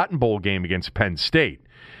game, the Cotton Bowl game against Penn State,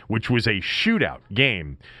 which was a shootout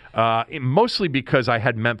game, mostly because I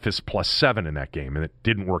had Memphis +7 in that game, and it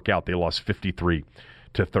didn't work out. They lost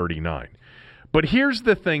 53-39. But here's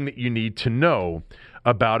the thing that you need to know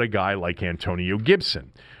about a guy like Antonio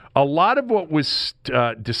Gibson. A lot of what was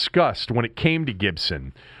discussed when it came to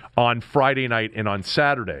Gibson on Friday night and on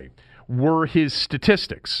Saturday were his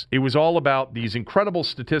statistics. It was all about these incredible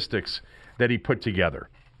statistics that he put together.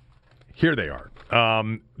 Here they are.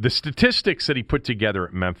 The statistics that he put together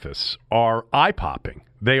at Memphis are eye-popping.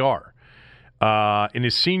 They are. In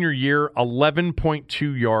his senior year,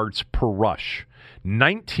 11.2 yards per rush,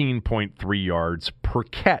 19.3 yards per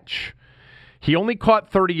catch. He only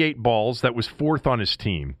caught 38 balls. That was fourth on his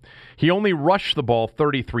team. He only rushed the ball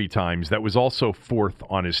 33 times. That was also fourth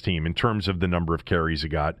on his team in terms of the number of carries he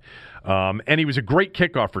got. And he was a great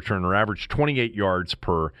kickoff returner, averaged 28 yards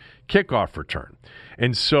per kickoff return.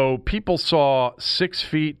 And so people saw 6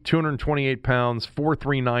 feet, 228 pounds,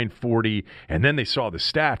 4.39 40, and then they saw the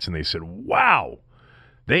stats and they said, wow,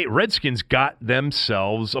 Redskins got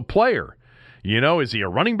themselves a player. Is he a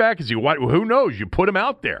running back? Is he what? Who knows? You put him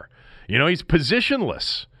out there. He's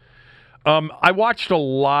positionless. I watched a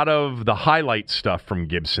lot of the highlight stuff from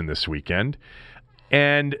Gibson this weekend,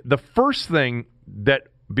 and the first thing that,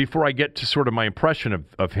 before I get to sort of my impression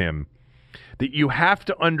of him, that you have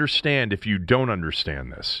to understand if you don't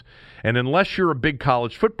understand this, and unless you're a big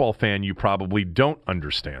college football fan, you probably don't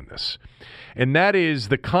understand this, and that is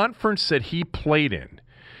the conference that he played in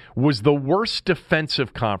was the worst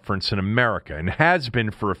defensive conference in America and has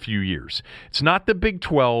been for a few years. It's not the Big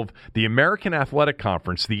 12. The American Athletic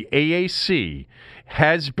Conference, the AAC,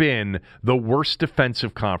 has been the worst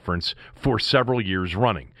defensive conference for several years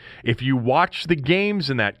running. If you watch the games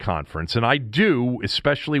in that conference, and I do,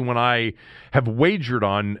 especially when I have wagered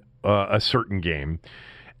on a certain game,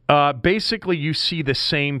 basically you see the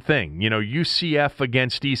same thing. UCF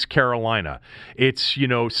against East Carolina. It's,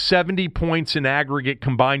 70 points in aggregate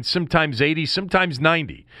combined, sometimes 80, sometimes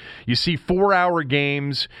 90. You see 4-hour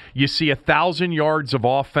games. You see 1,000 yards of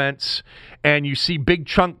offense, and you see big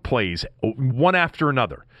chunk plays, one after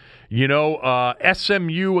another.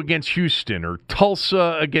 SMU against Houston or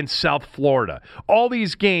Tulsa against South Florida. All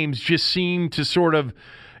these games just seem to sort of,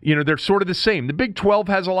 they're sort of the same. The Big 12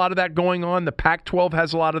 has a lot of that going on. The Pac-12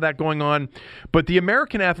 has a lot of that going on. But the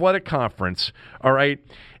American Athletic Conference, all right,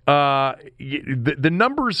 the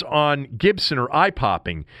numbers on Gibson are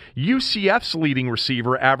eye-popping. UCF's leading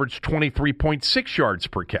receiver averaged 23.6 yards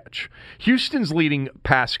per catch. Houston's leading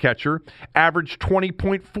pass catcher averaged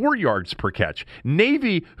 20.4 yards per catch.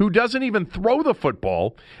 Navy, who doesn't even throw the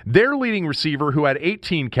football, their leading receiver, who had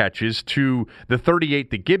 18 catches to the 38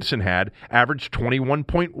 that Gibson had, averaged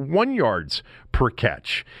 21.1 yards per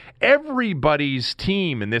catch. Everybody's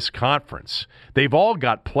team in this conference, they've all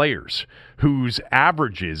got players whose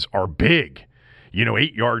averages are big.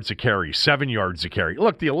 8 yards a carry, 7 yards a carry.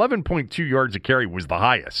 Look, the 11.2 yards a carry was the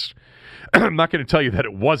highest. I'm not going to tell you that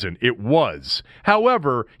it wasn't. It was.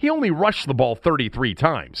 However, he only rushed the ball 33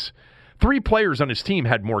 times. 3 players on his team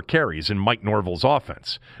had more carries in Mike Norvell's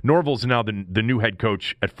offense. Norvell's now the new head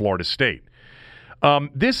coach at Florida State.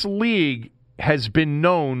 This league has been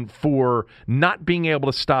known for not being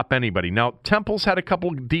able to stop anybody. Now, Temple's had a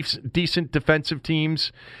couple decent defensive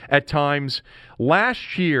teams at times.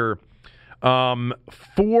 Last year,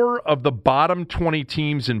 4 of the bottom 20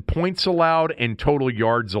 teams in points allowed and total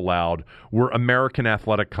yards allowed were American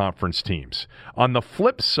Athletic Conference teams. On the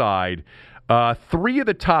flip side, 3 of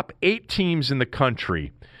the top 8 teams in the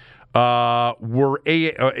country were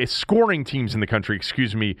scoring teams in the country,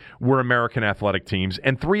 were American Athletic teams,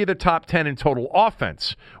 and 3 of the top 10 in total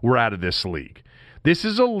offense were out of this league. This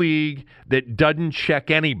is a league that doesn't check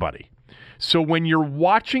anybody. So when you're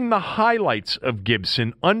watching the highlights of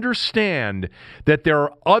Gibson, understand that there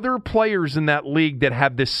are other players in that league that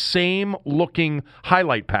have the same looking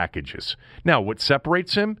highlight packages. Now, what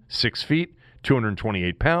separates him? 6 feet,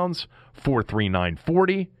 228 pounds, 4.39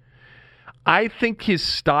 40. I think his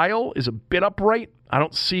style is a bit upright. I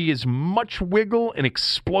don't see as much wiggle and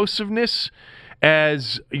explosiveness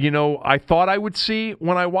as, I thought I would see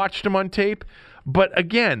when I watched him on tape. But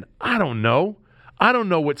again, I don't know. I don't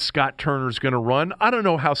know what Scott Turner's going to run. I don't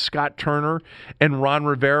know how Scott Turner and Ron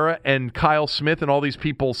Rivera and Kyle Smith and all these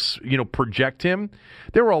people, project him.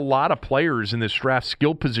 There were a lot of players in this draft,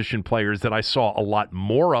 skill position players, that I saw a lot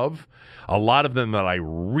more of. A lot of them that I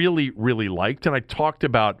really, really liked. And I talked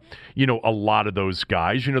about, a lot of those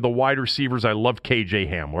guys. The wide receivers, I love KJ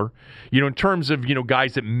Hamler. In terms of,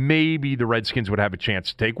 guys that maybe the Redskins would have a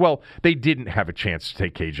chance to take. Well, they didn't have a chance to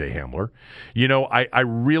take KJ Hamler. I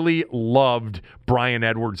really loved Brian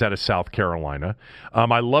Edwards out of South Carolina.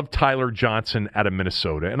 I love Tyler Johnson out of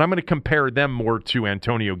Minnesota. And I'm going to compare them more to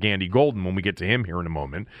Antonio Gandy Golden when we get to him here in a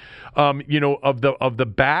moment. Of the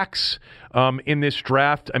backs in this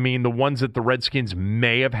draft, the ones that the Redskins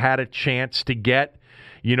may have had a chance to get,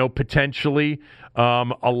 potentially.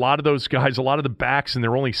 A lot of those guys, a lot of the backs, and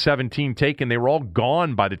there were only 17 taken, they were all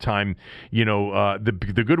gone by the time,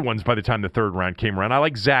 the good ones by the time the third round came around. I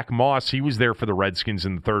like Zach Moss. He was there for the Redskins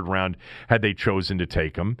in the third round had they chosen to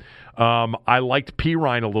take him. I liked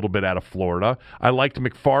Pirine a little bit out of Florida. I liked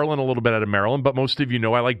McFarland a little bit out of Maryland, but most of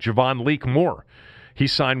I like Javon Leake more. He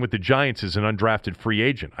signed with the Giants as an undrafted free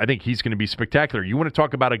agent. I think he's going to be spectacular. You want to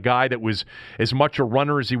talk about a guy that was as much a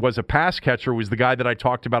runner as he was a pass catcher, was the guy that I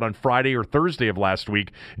talked about on Friday or Thursday of last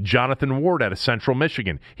week, Jonathan Ward out of Central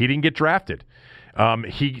Michigan. He didn't get drafted.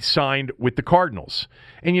 He signed with the Cardinals.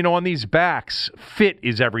 And, on these backs, fit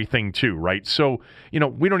is everything too, right? So,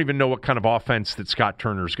 we don't even know what kind of offense that Scott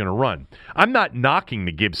Turner is going to run. I'm not knocking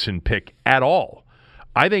the Gibson pick at all.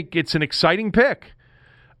 I think it's an exciting pick.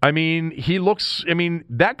 He looks,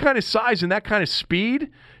 that kind of size and that kind of speed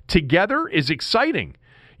together is exciting.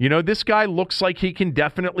 This guy looks like he can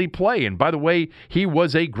definitely play. And by the way, he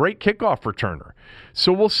was a great kickoff returner.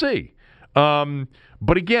 So we'll see.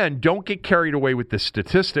 But again, don't get carried away with the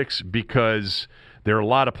statistics because there are a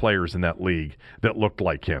lot of players in that league that looked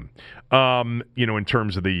like him. In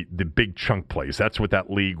terms of the big chunk plays. That's what that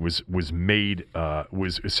league was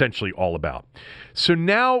essentially all about. So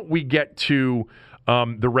now we get to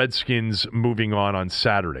the Redskins moving on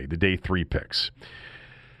Saturday, the day 3 picks.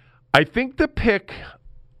 I think the pick,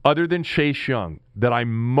 other than Chase Young, that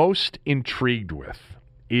I'm most intrigued with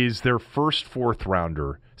is their first 4th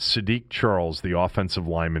rounder, Sadiq Charles, the offensive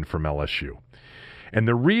lineman from LSU. And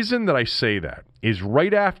the reason that I say that is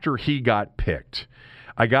right after he got picked,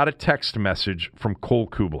 I got a text message from Cole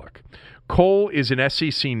Kublik. Cole is an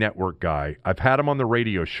SEC network guy. I've had him on the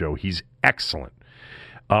radio show. He's excellent.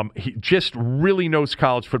 He just really knows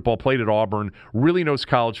college football, played at Auburn, really knows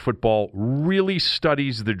college football, really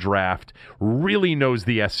studies the draft, really knows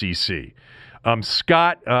the SEC.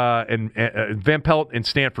 Scott and Van Pelt and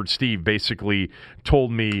Stanford Steve basically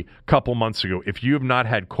told me a couple months ago, if you have not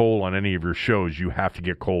had Cole on any of your shows, you have to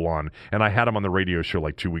get Cole on. And I had him on the radio show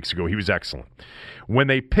like 2 weeks ago. He was excellent. When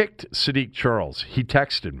they picked Sadiq Charles, he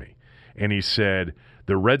texted me, and he said,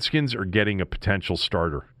 the Redskins are getting a potential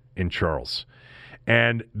starter in Charles.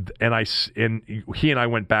 And he and I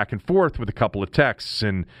went back and forth with a couple of texts,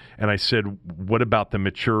 and I said, what about the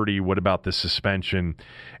maturity? What about the suspension?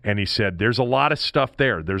 And he said, there's a lot of stuff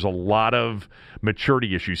there. There's a lot of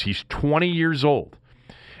maturity issues. He's 20 years old.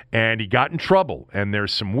 and he got in trouble. And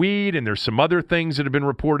there's some weed and there's some other things that have been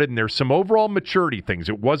reported, and there's some overall maturity things.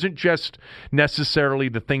 It wasn't just necessarily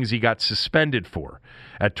the things he got suspended for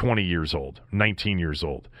at 20 years old, 19 years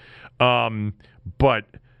old. But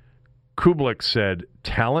Kublik said,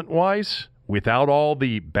 talent-wise, without all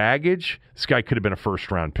the baggage, this guy could have been a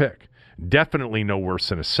first-round pick. Definitely no worse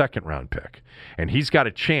than a second-round pick. And he's got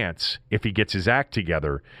a chance, if he gets his act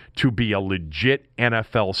together, to be a legit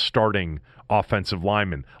NFL starting offensive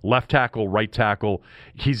lineman. Left tackle, right tackle.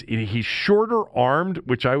 He's shorter-armed,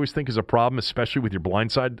 which I always think is a problem, especially with your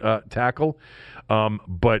blindside tackle.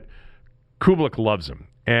 But Kublik loves him.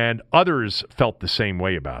 And others felt the same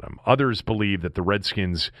way about him. Others believe that the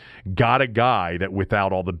Redskins got a guy that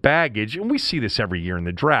without all the baggage, and we see this every year in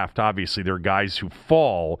the draft, obviously there are guys who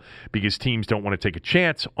fall because teams don't want to take a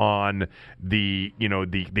chance on the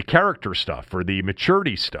character stuff or the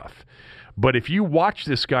maturity stuff. But if you watch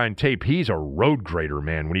this guy on tape, he's a road grader,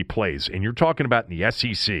 man, when he plays. And you're talking about in the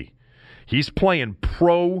SEC. He's playing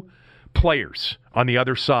pro players on the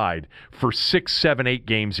other side for 6, 7, 8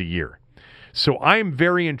 games a year. So I am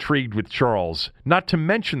very intrigued with Charles, not to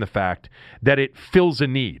mention the fact that it fills a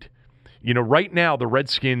need. Right now, the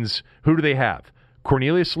Redskins, who do they have?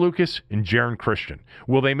 Cornelius Lucas and Jaron Christian.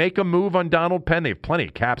 Will they make a move on Donald Penn? They have plenty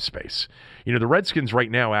of cap space. The Redskins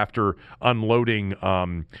right now, after unloading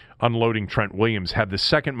Trent Williams, have the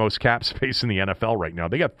second most cap space in the NFL right now.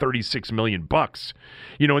 They got $36 million.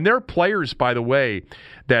 And there are players, by the way,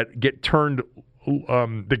 that get turned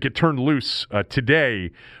loose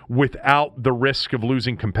today without the risk of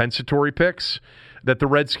losing compensatory picks that the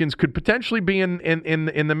Redskins could potentially be in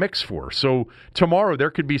the mix for. So tomorrow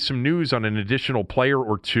there could be some news on an additional player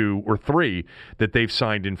or 2 or 3 that they've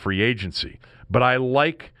signed in free agency. But I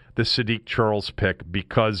like the Sadiq Charles pick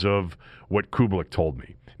because of what Kublik told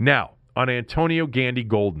me. Now, on Antonio Gandy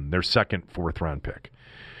Golden, their second, 4th-round pick.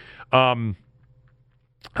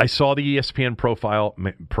 I saw the ESPN profile.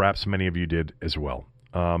 Perhaps many of you did as well.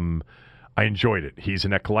 I enjoyed it. He's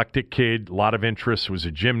an eclectic kid, a lot of interest, was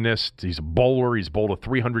a gymnast. He's a bowler. He's bowled a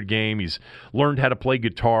 300 game. He's learned how to play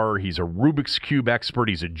guitar. He's a Rubik's Cube expert.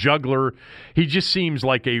 He's a juggler. He just seems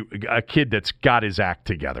like a kid that's got his act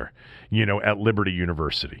together, at Liberty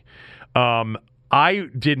University. I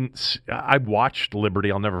watched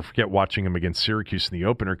Liberty. I'll never forget watching him against Syracuse in the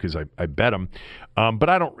opener because I bet him. But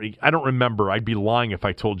I don't remember. I'd be lying if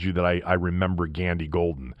I told you that I remember Gandy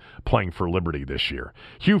Golden playing for Liberty this year.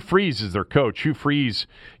 Hugh Freeze is their coach. Hugh Freeze,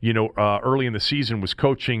 early in the season was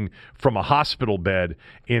coaching from a hospital bed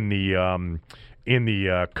in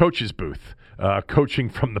the coach's booth, coaching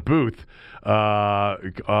from the booth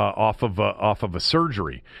off of a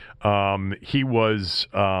surgery. He was.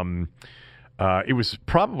 It was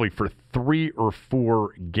probably for 3 or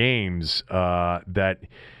 4 games that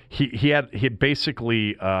he had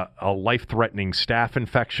basically a life-threatening staph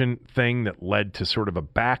infection thing that led to sort of a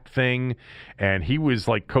back thing, and he was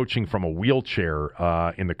like coaching from a wheelchair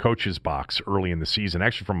in the coach's box early in the season,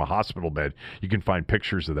 actually from a hospital bed. You can find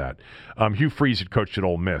pictures of that. Hugh Freeze had coached at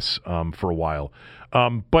Ole Miss for a while.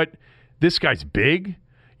 But this guy's big.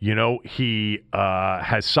 He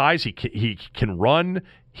has size. He can run.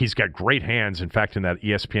 He's got great hands. In fact, in that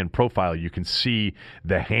ESPN profile, you can see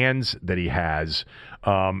the hands that he has.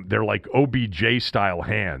 They're like OBJ-style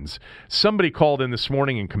hands. Somebody called in this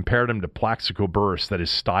morning and compared him to Plaxico Burress, that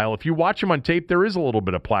his style. If you watch him on tape, there is a little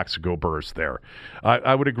bit of Plaxico Burress there.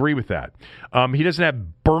 I would agree with that. He doesn't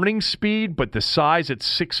have burning speed, but the size at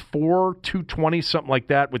 6'4", 220, something like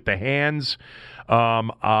that, with the hands.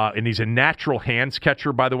 And he's a natural hands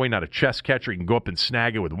catcher, by the way, not a chest catcher. He can go up and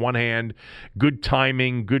snag it with one hand. Good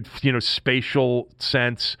timing, good, spatial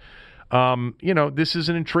sense. This is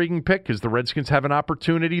an intriguing pick because the Redskins have an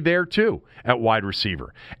opportunity there, too, at wide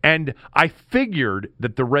receiver. And I figured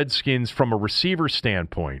that the Redskins, from a receiver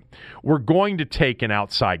standpoint, were going to take an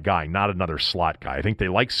outside guy, not another slot guy. I think they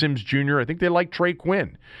like Sims Jr. I think they like Trey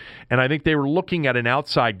Quinn. And I think they were looking at an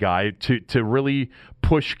outside guy to really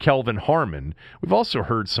push Kelvin Harmon. We've also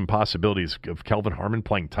heard some possibilities of Kelvin Harmon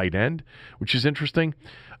playing tight end, which is interesting.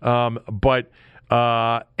 Anyway,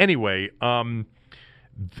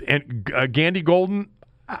 and Gandy Golden,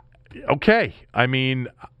 okay. I mean,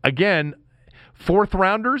 again,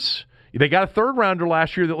 4th-rounders. They got a 3rd-rounder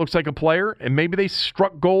last year that looks like a player, and maybe they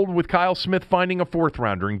struck gold with Kyle Smith finding a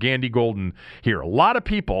 4th-rounder and Gandy Golden here. A lot of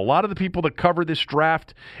the people that cover this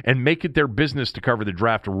draft and make it their business to cover the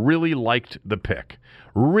draft really liked the pick.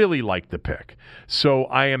 So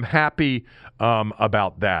I am happy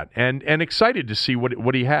about that and excited to see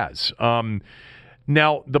what he has.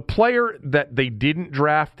 Now, the player that they didn't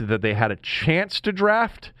draft, that they had a chance to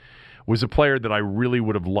draft, was a player that I really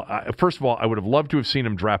would have first of all, I would have loved to have seen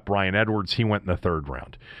him draft Brian Edwards. He went in the third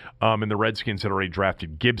round. And the Redskins had already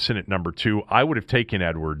drafted Gibson at number 2. I would have taken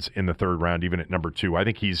Edwards in the third round, even at number 2. I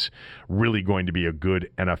think he's really going to be a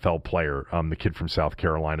good NFL player, the kid from South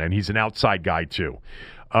Carolina, and he's an outside guy too.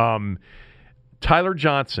 Tyler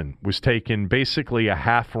Johnson was taken basically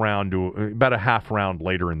about a half round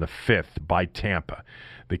later in the 5th by Tampa,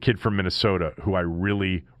 the kid from Minnesota, who I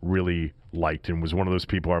really, really liked and was one of those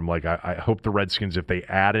people where I'm like, I hope the Redskins, if they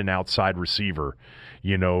add an outside receiver,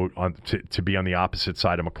 to be on the opposite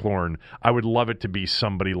side of McLaurin, I would love it to be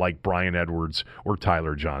somebody like Brian Edwards or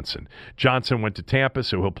Tyler Johnson. Johnson went to Tampa,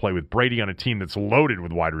 so he'll play with Brady on a team that's loaded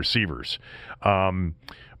with wide receivers.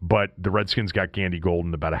 But the Redskins got Gandy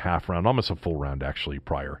Golden about a half round, almost a full round actually,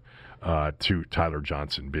 prior to Tyler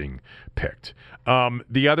Johnson being picked.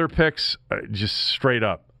 The other picks, just straight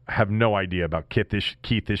up, have no idea about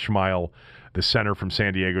Keith Ishmael, the center from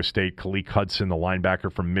San Diego State, Khaleke Hudson, the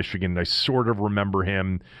linebacker from Michigan. I sort of remember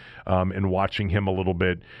him and watching him a little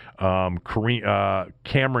bit.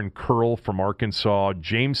 Cameron Curl from Arkansas,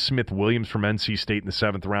 James Smith-Williams from NC State in the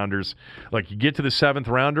 7th rounders. Like, you get to the 7th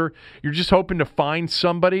rounder, you're just hoping to find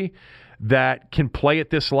somebody that can play at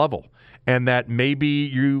this level and that maybe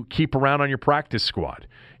you keep around on your practice squad.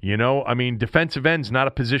 Defensive end's not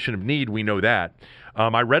a position of need. We know that.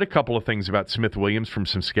 I read a couple of things about Smith-Williams from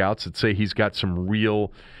some scouts that say he's got some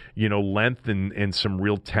real, length and some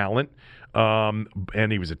real talent.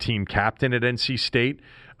 And he was a team captain at NC State.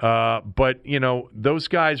 But those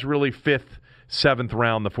guys really 5th, 7th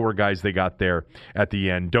round, the 4 guys they got there at the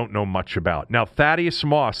end, don't know much about. Now, Thaddeus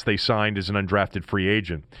Moss they signed as an undrafted free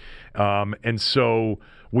agent. And so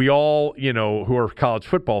we all, who are college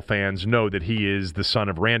football fans know that he is the son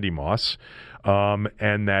of Randy Moss.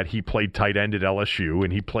 And that he played tight end at LSU,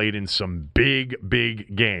 and he played in some big,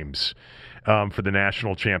 big games for the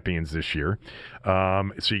national champions this year.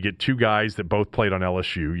 So you get 2 guys that both played on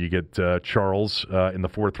LSU. You get Charles in the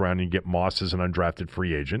 4th round, and you get Moss as an undrafted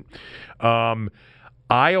free agent.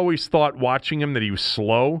 I always thought watching him that he was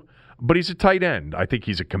slow, but he's a tight end. I think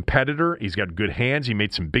he's a competitor. He's got good hands. He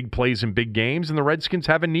made some big plays in big games, and the Redskins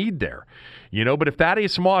have a need there. But if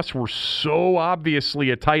Thaddeus Moss were so obviously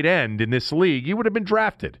a tight end in this league, he would have been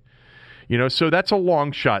drafted. So that's a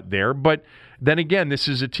long shot there. But then again, this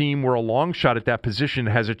is a team where a long shot at that position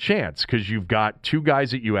has a chance because you've got 2 guys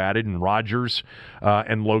that you added in Rodgers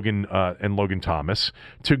and Logan Thomas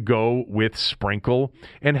to go with Sprinkle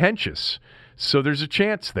and Henches. So there's a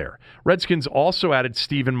chance there. Redskins also added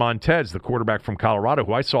Steven Montez, the quarterback from Colorado,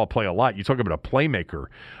 who I saw play a lot. You talk about a playmaker.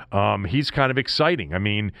 He's kind of exciting. I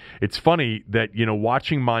mean, it's funny that,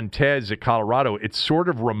 watching Montez at Colorado, it sort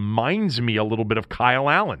of reminds me a little bit of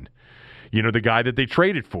Kyle Allen, the guy that they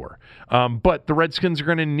traded for. But the Redskins are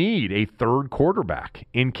going to need a 3rd quarterback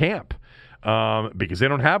in camp. Because they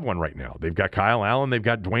don't have one right now. They've got Kyle Allen, they've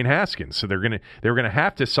got Dwayne Haskins, so they're gonna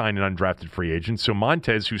have to sign an undrafted free agent. So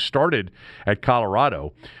Montez, who started at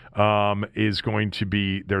Colorado, is going to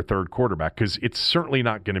be their 3rd quarterback because it's certainly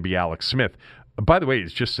not going to be Alex Smith. By the way,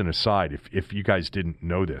 it's just an aside. If you guys didn't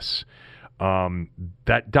know this,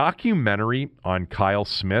 that documentary on Kyle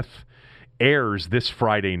Smith airs this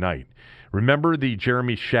Friday night. Remember the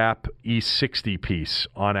Jeremy Schaap E60 piece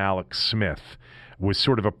on Alex Smith was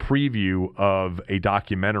sort of a preview of a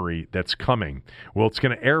documentary that's coming. Well, it's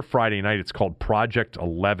going to air Friday night. It's called Project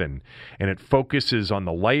 11, and it focuses on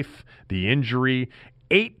the life, the injury,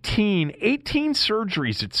 18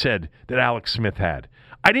 surgeries, it said, that Alex Smith had.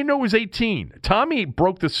 I didn't know it was 18. Tommy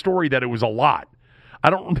broke the story that it was a lot.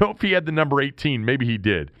 I don't know if he had the number 18. Maybe he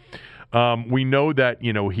did. We know that,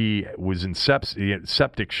 he was in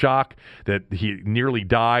septic shock, that he nearly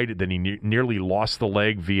died, then he nearly lost the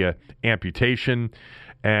leg via amputation.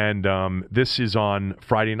 And this is on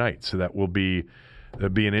Friday night, so that'll be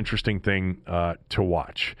an interesting thing to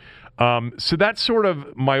watch. So that's sort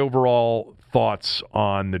of my overall thoughts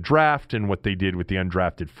on the draft and what they did with the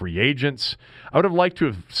undrafted free agents. I would have liked to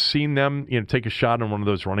have seen them, take a shot on one of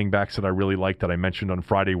those running backs that I really liked that I mentioned on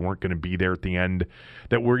Friday weren't going to be there at the end,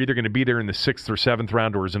 that were either going to be there in the 6th or 7th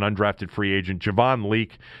round or as an undrafted free agent. Javon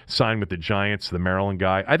Leake signed with the Giants, the Maryland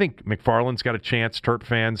guy. I think McFarland's got a chance, Terp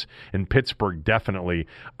fans, and Pittsburgh definitely.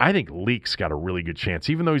 I think Leake's got a really good chance,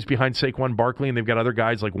 even though he's behind Saquon Barkley and they've got other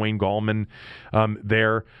guys like Wayne Gallman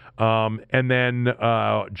there. And then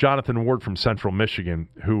Jonathan Ward from Central Michigan,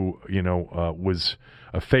 who, was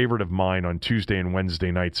a favorite of mine on Tuesday and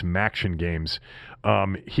Wednesday nights' Maction games.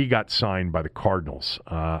 He got signed by the Cardinals.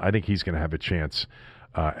 I think he's going to have a chance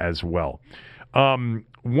as well.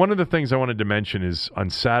 One of the things I wanted to mention is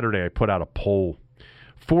on Saturday I put out a poll.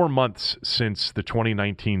 4 months since the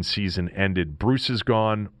 2019 season ended. Bruce is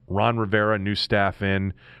gone. Ron Rivera, new staff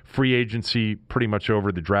in, free agency pretty much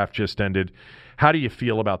over, the draft just ended. How do you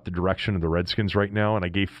feel about the direction of the Redskins right now? And I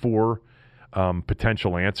gave 4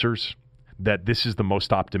 potential answers. That this is the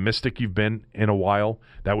most optimistic you've been in a while.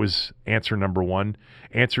 That was answer number 1.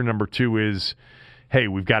 Answer number 2 is, hey,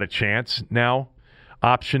 we've got a chance now.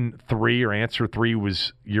 Option 3 or answer 3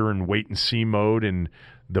 was you're in wait-and-see mode. And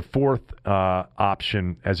the 4th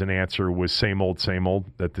option as an answer was same old,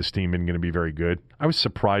 that this team isn't going to be very good. I was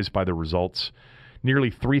surprised by the results. Nearly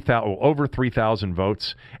 3,000, over 3,000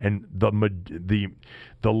 votes. And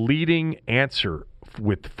the leading answer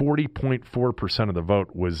with 40.4% of the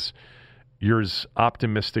vote was you're as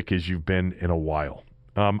optimistic as you've been in a while.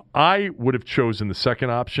 I would have chosen the second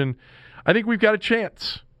option. I think we've got a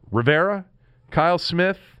chance. Rivera, Kyle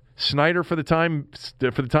Smith, Snyder for the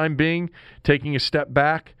time being, taking a step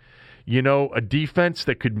back. You know, a defense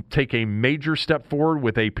that could take a major step forward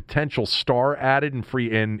with a potential star added and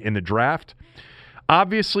free in the draft.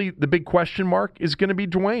 Obviously, the big question mark is going to be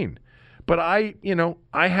Dwayne. But I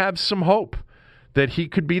have some hope that he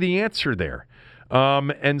could be the answer there.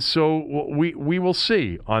 And so we will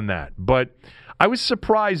see on that. But I was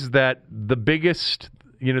surprised that the biggest,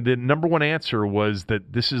 the number 1 answer was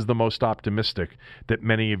that this is the most optimistic that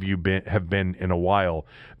many of you have been in a while.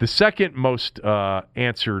 The second most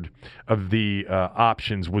answered of the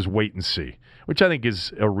options was wait and see, which I think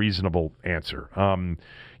is a reasonable answer.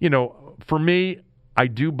 For me, I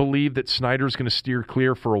do believe that Snyder's going to steer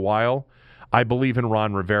clear for a while. I believe in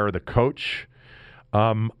Ron Rivera, the coach.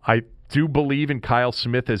 I do believe in Kyle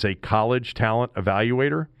Smith as a college talent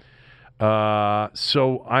evaluator.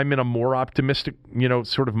 So I'm in a more optimistic,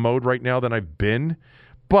 sort of mode right now than I've been.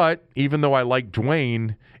 But even though I like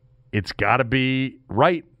Dwayne, it's got to be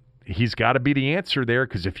right. He's got to be the answer there,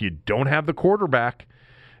 because if you don't have the quarterback,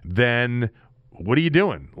 then what are you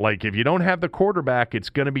doing? Like, if you don't have the quarterback, it's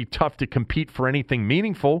going to be tough to compete for anything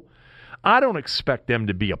meaningful. I don't expect them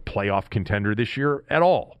to be a playoff contender this year at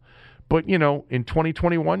all. But, in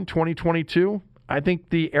 2021, 2022, I think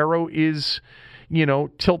the arrow is,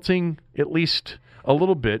 tilting at least a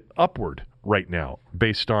little bit upward right now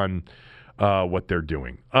based on what they're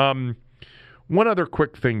doing. One other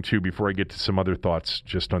quick thing, too, before I get to some other thoughts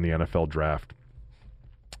just on the NFL draft.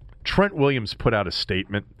 Trent Williams put out a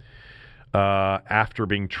statement after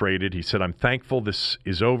being traded. He said, "I'm thankful this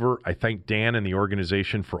is over. I thank Dan and the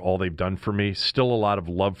organization for all they've done for me. Still a lot of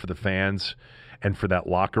love for the fans and for that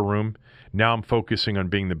locker room. Now I'm focusing on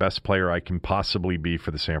being the best player I can possibly be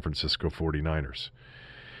for the San Francisco 49ers.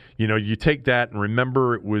 You take that and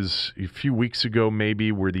remember it was a few weeks ago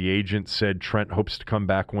maybe where the agent said Trent hopes to come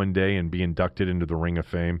back one day and be inducted into the Ring of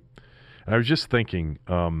Fame. And I was just thinking,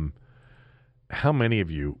 how many of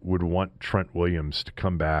you would want Trent Williams to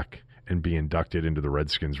come back and be inducted into the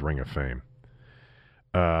Redskins Ring of Fame?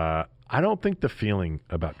 I don't think the feeling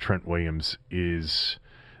about Trent Williams is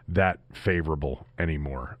that favorable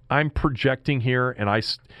anymore. I'm projecting here, and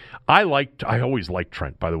I always liked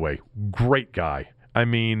Trent, by the way. Great guy. I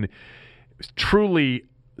mean, truly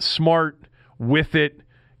smart, with it,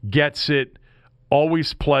 gets it,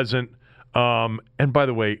 always pleasant, and by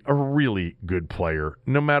the way, a really good player.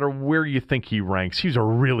 No matter where you think he ranks, he's a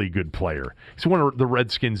really good player. He's one of the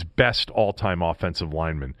Redskins' best all-time offensive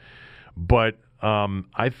linemen. But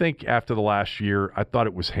I think after the last year, I thought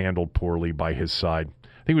it was handled poorly by his side.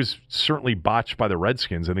 I think it was certainly botched by the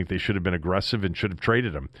Redskins. I think they should have been aggressive and should have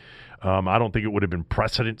traded him. I don't think it would have been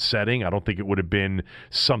precedent-setting. I don't think it would have been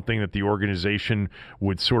something that the organization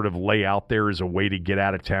would sort of lay out there as a way to get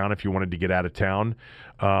out of town if you wanted to get out of town.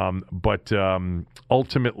 But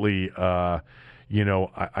ultimately, I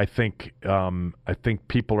think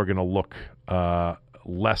people are going to look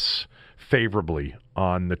less favorably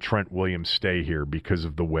on the Trent Williams stay here because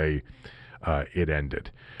of the way it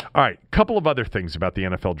ended. All right, a couple of other things about the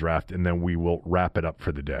NFL draft, and then we will wrap it up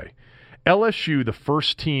for the day. LSU, the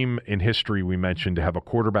first team in history we mentioned to have a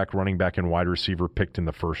quarterback, running back, and wide receiver picked in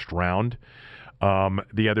the first round.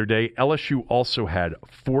 The other day, LSU also had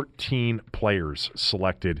 14 players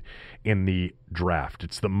selected in the draft.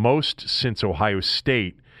 It's the most since Ohio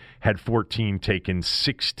State had 14 taken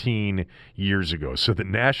 16 years ago. So the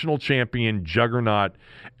national champion juggernaut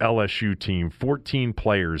LSU team, 14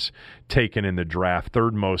 players taken in the draft,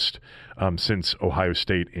 third most since Ohio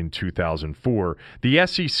State in 2004. The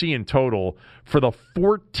SEC in total, for the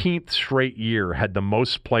 14th straight year, had the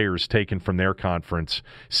most players taken from their conference.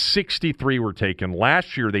 63 were taken.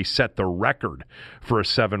 Last year, they set the record for a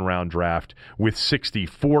 7-round draft with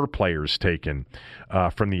 64 players taken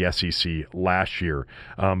from the SEC last year.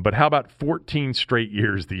 But how about 14 straight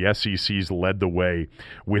years the SEC's led the way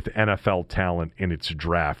with NFL talent in its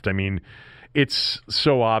draft? I mean, it's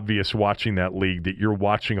so obvious watching that league that you're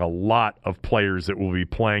watching a lot of players that will be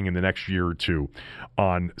playing in the next year or two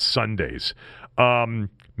on Sundays.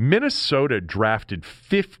 Minnesota drafted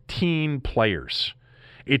 15 players.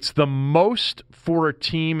 It's the most for a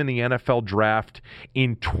team in the NFL draft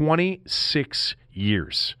in 26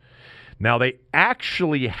 years. Now, they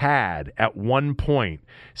actually had, at one point,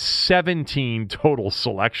 17 total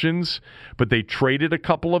selections, but they traded a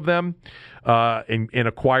couple of them and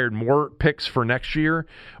acquired more picks for next year.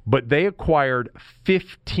 But they acquired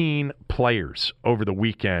 15 players over the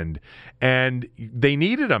weekend, and they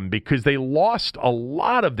needed them because they lost a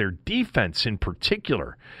lot of their defense in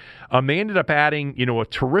particular. They ended up adding, a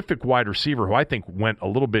terrific wide receiver who I think went a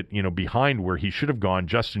little bit, behind where he should have gone,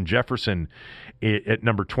 Justin Jefferson at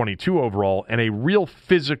number 22 overall, and a real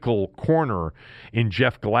physical corner in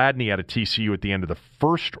Jeff Gladney out of TCU at the end of the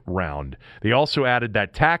first round. They also added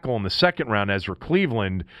that tackle in the second round, Ezra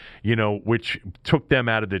Cleveland, which took them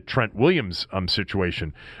out of the Trent Williams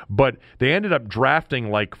situation. But they ended up drafting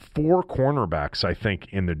like 4 cornerbacks, I think,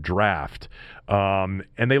 in the draft. And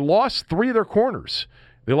they lost 3 of their corners.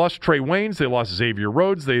 They lost Trey Waynes. They lost Xavier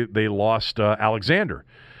Rhodes. They lost Alexander.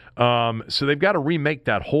 So they've got to remake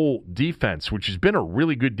that whole defense, which has been a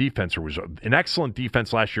really good defense, or was an excellent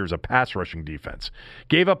defense last year as a pass-rushing defense.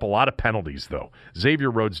 Gave up a lot of penalties, though.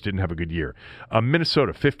 Xavier Rhodes didn't have a good year.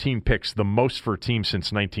 Minnesota, 15 picks, the most for a team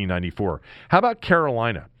since 1994. How about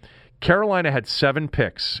Carolina? Carolina had 7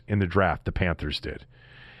 picks in the draft, the Panthers did.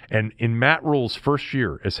 And in Matt Rule's first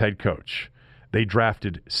year as head coach, they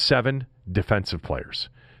drafted 7 defensive players.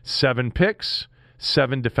 7 picks,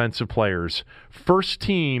 7 defensive players. First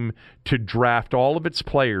team to draft all of its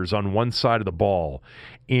players on one side of the ball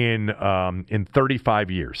in 35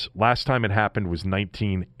 years. Last time it happened was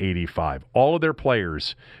 1985. All of their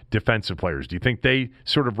players, defensive players. Do you think they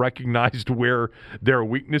sort of recognized where their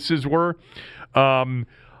weaknesses were?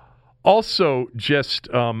 Also, just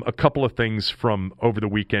a couple of things from over the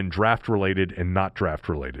weekend, draft-related and not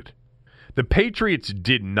draft-related. The Patriots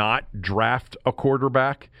did not draft a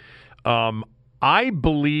quarterback. I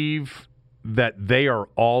believe that they are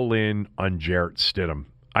all in on Jarrett Stidham.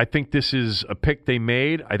 I think this is a pick they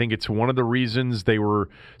made. I think it's one of the reasons they were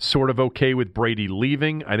sort of okay with Brady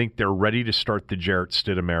leaving. I think they're ready to start the Jarrett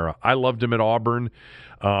Stidham era. I loved him at Auburn,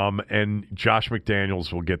 and Josh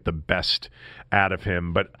McDaniels will get the best out of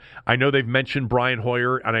him. But I know they've mentioned Brian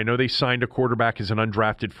Hoyer, and I know they signed a quarterback as an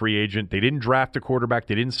undrafted free agent. They didn't draft a quarterback.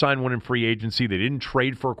 They didn't sign one in free agency. They didn't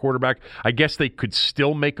trade for a quarterback. I guess they could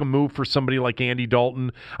still make a move for somebody like Andy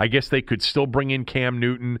Dalton. I guess they could still bring in Cam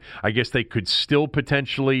Newton. I guess they could still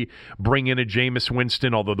potentially bring in a Jameis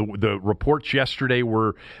Winston, although the reports yesterday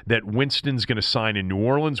were that Winston's going to sign in New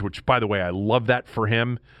Orleans, which, by the way, I love that for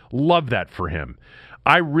him. Love that for him.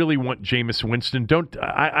 I really want Jameis Winston.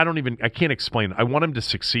 I can't explain it. I want him to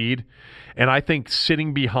succeed. And I think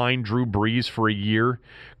sitting behind Drew Brees for a year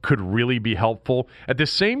could really be helpful. At the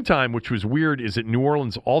same time, which was weird, is that New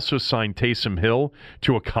Orleans also signed Taysom Hill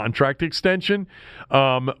to a contract extension.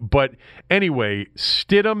 But anyway,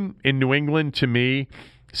 Stidham in New England, to me,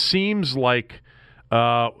 seems like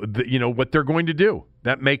what they're going to do.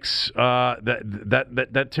 That makes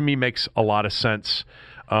that to me makes a lot of sense.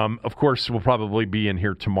 Of course, we'll probably be in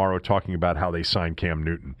here tomorrow talking about how they signed Cam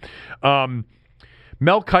Newton.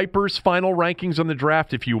 Mel Kiper's final rankings on the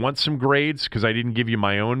draft, if you want some grades, because I didn't give you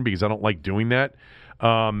my own because I don't like doing that.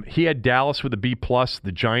 He had Dallas with a B+,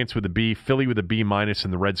 the Giants with a B, Philly with a B-,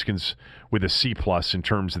 and the Redskins with a C+ in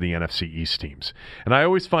terms of the NFC East teams. And I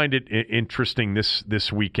always find it interesting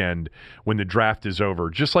this weekend when the draft is over,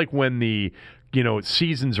 just like when the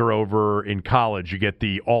seasons are over in college, you get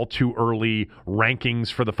the all too early rankings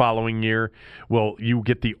for the following year. Well, you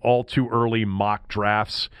get the all too early mock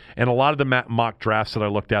drafts. And a lot of the mock drafts that I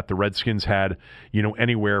looked at, the Redskins had,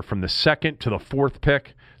 anywhere from the 2nd to the 4th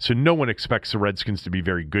pick. So no one expects the Redskins to be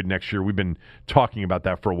very good next year. We've been talking about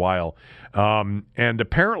that for a while. And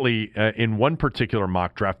apparently in one particular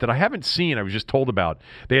mock draft that I haven't seen, I was just told about,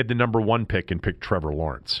 they had the number 1 pick and picked Trevor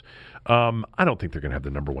Lawrence. I don't think they're going to have the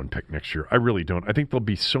number 1 pick next year. I really don't. I think they'll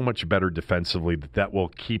be so much better defensively that will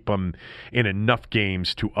keep them in enough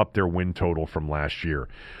games to up their win total from last year.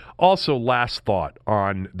 Also, last thought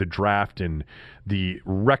on the draft and the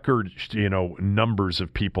record, numbers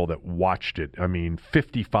of people that watched it. I mean,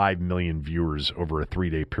 55 million viewers over a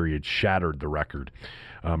 3-day period shattered the record.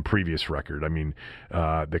 Previous record. I mean,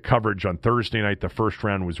 the coverage on Thursday night, the first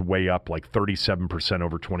round was way up, like 37%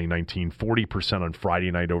 over 2019, 40% on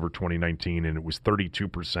Friday night over 2019, and it was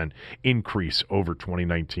 32% increase over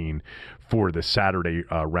 2019 for the Saturday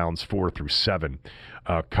rounds 4 through 7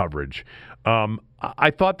 coverage.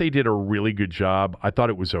 I thought they did a really good job. I thought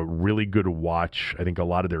it was a really good watch. I think a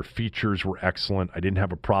lot of their features were excellent. I didn't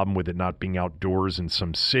have a problem with it not being outdoors in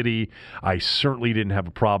some city. I certainly didn't have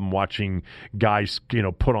a problem watching guys,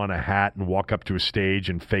 put on a hat and walk up to a stage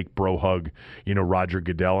and fake bro hug, Roger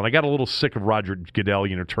Goodell. And I got a little sick of Roger Goodell,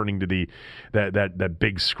 turning to that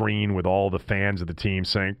big screen with all the fans of the team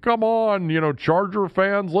saying, "Come on, Charger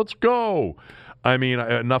fans, let's go." I mean,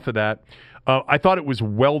 enough of that. I thought it was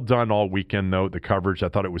well done all weekend, though, the coverage. I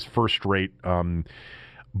thought it was first rate.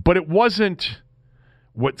 But it wasn't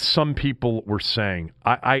what some people were saying.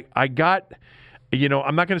 I got,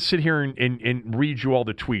 I'm not going to sit here and read you all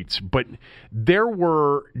the tweets, but there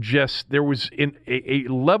was a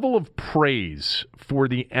level of praise for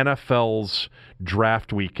the NFL's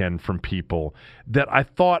draft weekend from people that I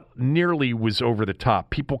thought nearly was over the top.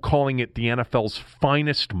 People calling it the NFL's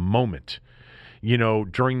finest moment.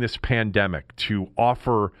 During this pandemic, to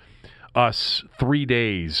offer us 3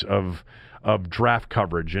 days of draft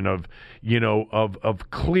coverage and of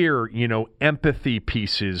clear, empathy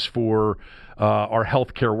pieces for our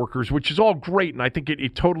healthcare workers, which is all great, and I think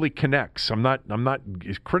it totally connects. I'm not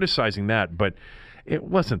criticizing that, but it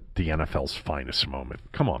wasn't the NFL's finest moment.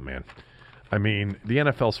 Come on, man. I mean, the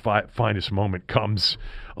NFL's finest moment comes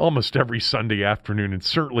almost every Sunday afternoon, and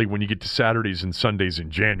certainly when you get to Saturdays and Sundays in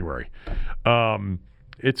January.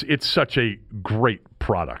 It's such a great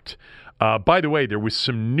product. By the way, there was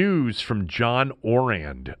some news from John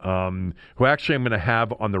Orand, who actually I'm going to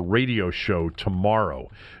have on the radio show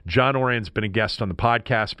tomorrow. John Orand's been a guest on the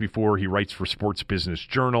podcast before. He writes for Sports Business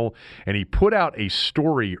Journal, and he put out a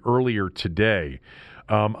story earlier today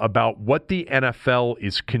about what the NFL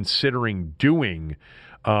is considering doing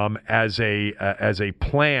as a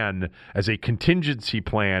plan, as a contingency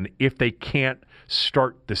plan, if they can't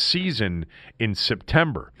start the season in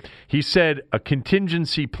September. He said a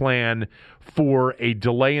contingency plan for a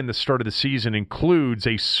delay in the start of the season includes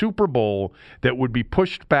a Super Bowl that would be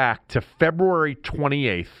pushed back to February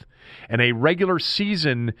 28th and a regular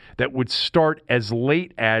season that would start as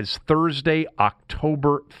late as Thursday,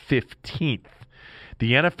 October 15th.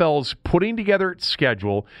 The NFL's putting together its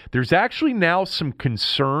schedule. There's actually now some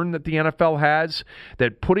concern that the NFL has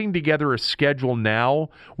that putting together a schedule now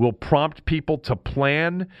will prompt people to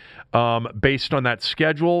plan based on that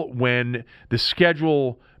schedule when the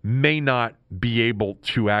schedule may not be able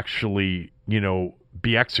to actually,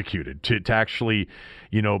 be executed, to actually,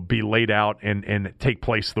 be laid out and take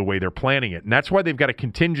place the way they're planning it. And that's why they've got a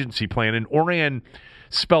contingency plan. And Oran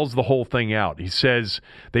spells the whole thing out. He says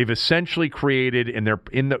they've essentially created, and they're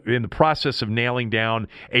in the process of nailing down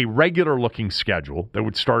a regular looking schedule that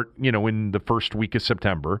would start, in the first week of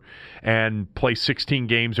September and play 16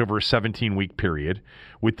 games over a 17-week period,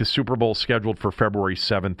 with the Super Bowl scheduled for February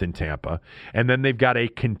 7th in Tampa. And then they've got a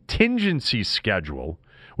contingency schedule,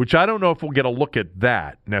 which I don't know if we'll get a look at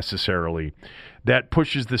that necessarily, that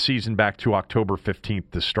pushes the season back to October 15th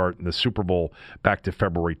to start, and the Super Bowl back to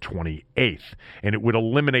February 28th. And it would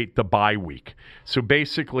eliminate the bye week. So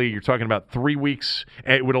basically, you're talking about 3 weeks.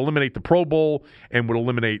 It would eliminate the Pro Bowl and would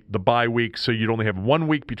eliminate the bye week. So you'd only have 1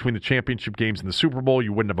 week between the championship games and the Super Bowl.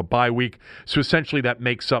 You wouldn't have a bye week. So essentially, that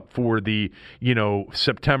makes up for the,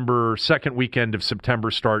 second weekend of September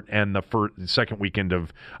start and the second weekend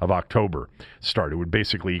of October start. It would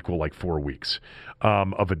basically equal like 4 weeks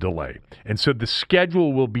of a delay. And so the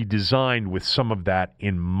schedule will be designed with some of that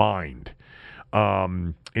in mind,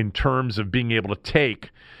 in terms of being able to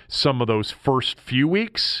take some of those first few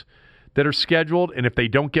weeks that are scheduled, and if they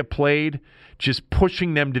don't get played, just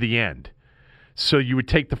pushing them to the end. So you would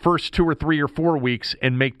take the first 2 or 3 or 4 weeks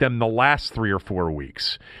and make them the last 3 or 4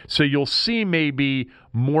 weeks. So you'll see maybe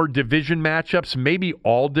more division matchups, maybe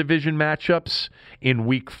all division matchups in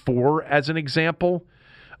week 4 as an example.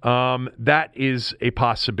 That is a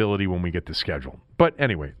possibility when we get the schedule. But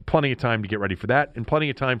anyway, plenty of time to get ready for that, and plenty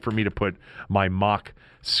of time for me to put my mock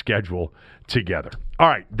schedule together. All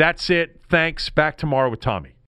right, that's it. Thanks. Back tomorrow with Tommy.